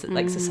standards that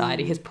like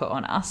society has put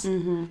on us.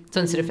 So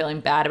instead of feeling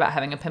bad about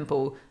having a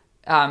pimple,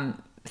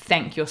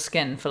 thank your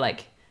skin for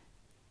like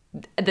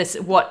this.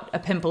 What a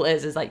pimple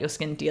is like your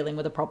skin dealing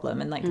with a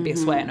problem, and like the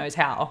best way it knows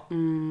how,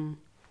 and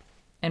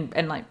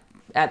like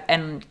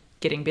and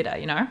getting better,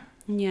 you know.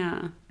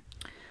 Yeah.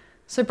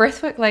 So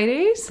breathwork,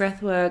 ladies.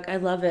 Breathwork, I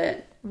love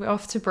it. We're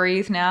off to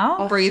breathe now.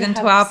 Off breathe to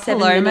into have our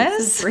 7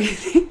 minutes palomas. of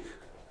breathing.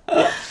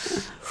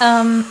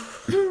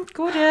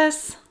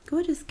 Gorgeous.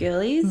 Gorgeous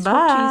girlies. Bye.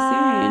 Talk to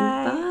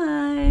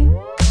you soon.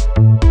 Bye.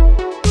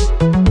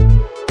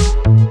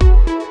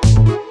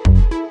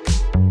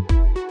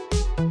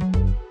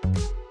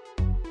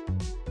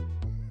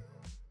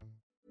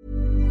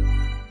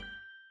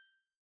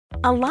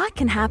 A lot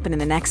can happen in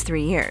the next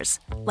 3 years.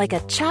 Like a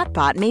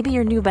chatbot may be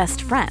your new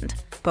best friend.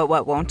 But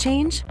what won't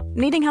change?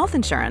 Needing health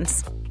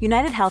insurance.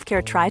 United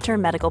Healthcare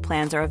Tri-Term Medical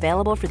Plans are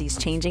available for these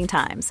changing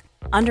times.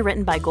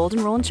 Underwritten by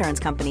Golden Rule Insurance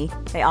Company,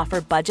 they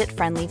offer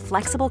budget-friendly,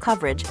 flexible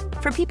coverage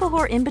for people who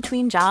are in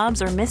between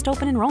jobs or missed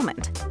open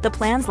enrollment. The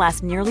plans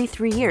last nearly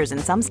 3 years in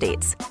some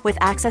states, with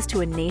access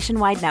to a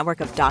nationwide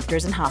network of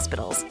doctors and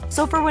hospitals.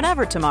 So for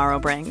whatever tomorrow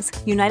brings,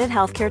 United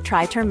Healthcare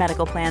Tri-Term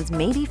Medical Plans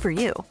may be for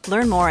you.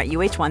 Learn more at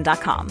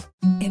uh1.com.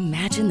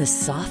 Imagine the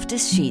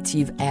softest sheets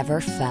you've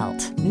ever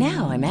felt.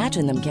 Now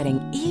imagine them getting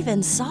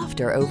even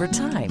softer over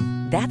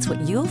time. That's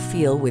what you'll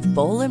feel with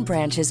Boll &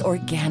 Branch's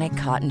organic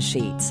cotton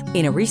sheets.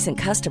 In a recent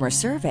customer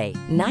survey,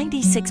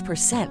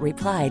 96%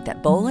 replied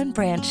that Boll &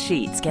 Branch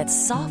sheets get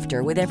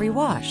softer with every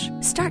wash.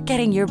 Start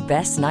getting your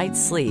best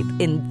night's sleep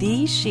in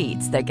these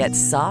sheets that get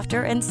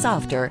softer and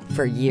softer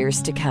for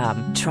years to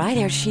come. Try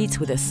their sheets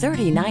with a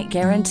 30-night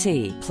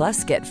guarantee.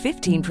 Plus, get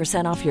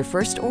 15% off your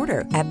first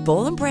order at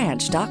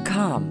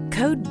bollandbranch.com.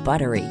 Code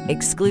BUTTERY.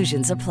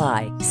 Exclusions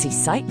apply. See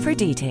site for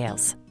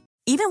details.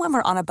 Even when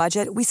we're on a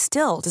budget, we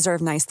still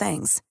deserve nice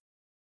things.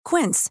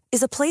 Quince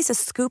is a place to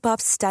scoop up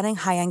stunning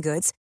high-end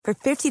goods for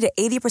 50 to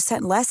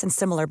 80% less than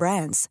similar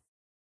brands.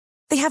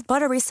 They have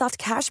buttery soft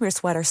cashmere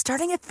sweaters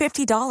starting at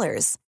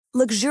 $50,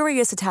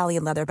 luxurious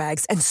Italian leather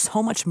bags, and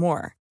so much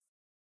more.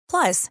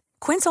 Plus,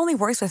 Quince only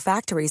works with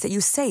factories that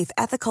use safe,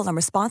 ethical, and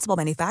responsible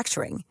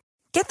manufacturing.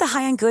 Get the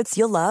high-end goods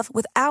you'll love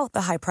without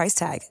the high price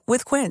tag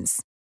with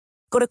Quince.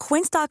 Go to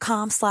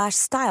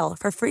quince.com/style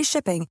for free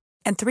shipping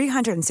and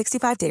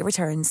 365-day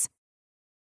returns.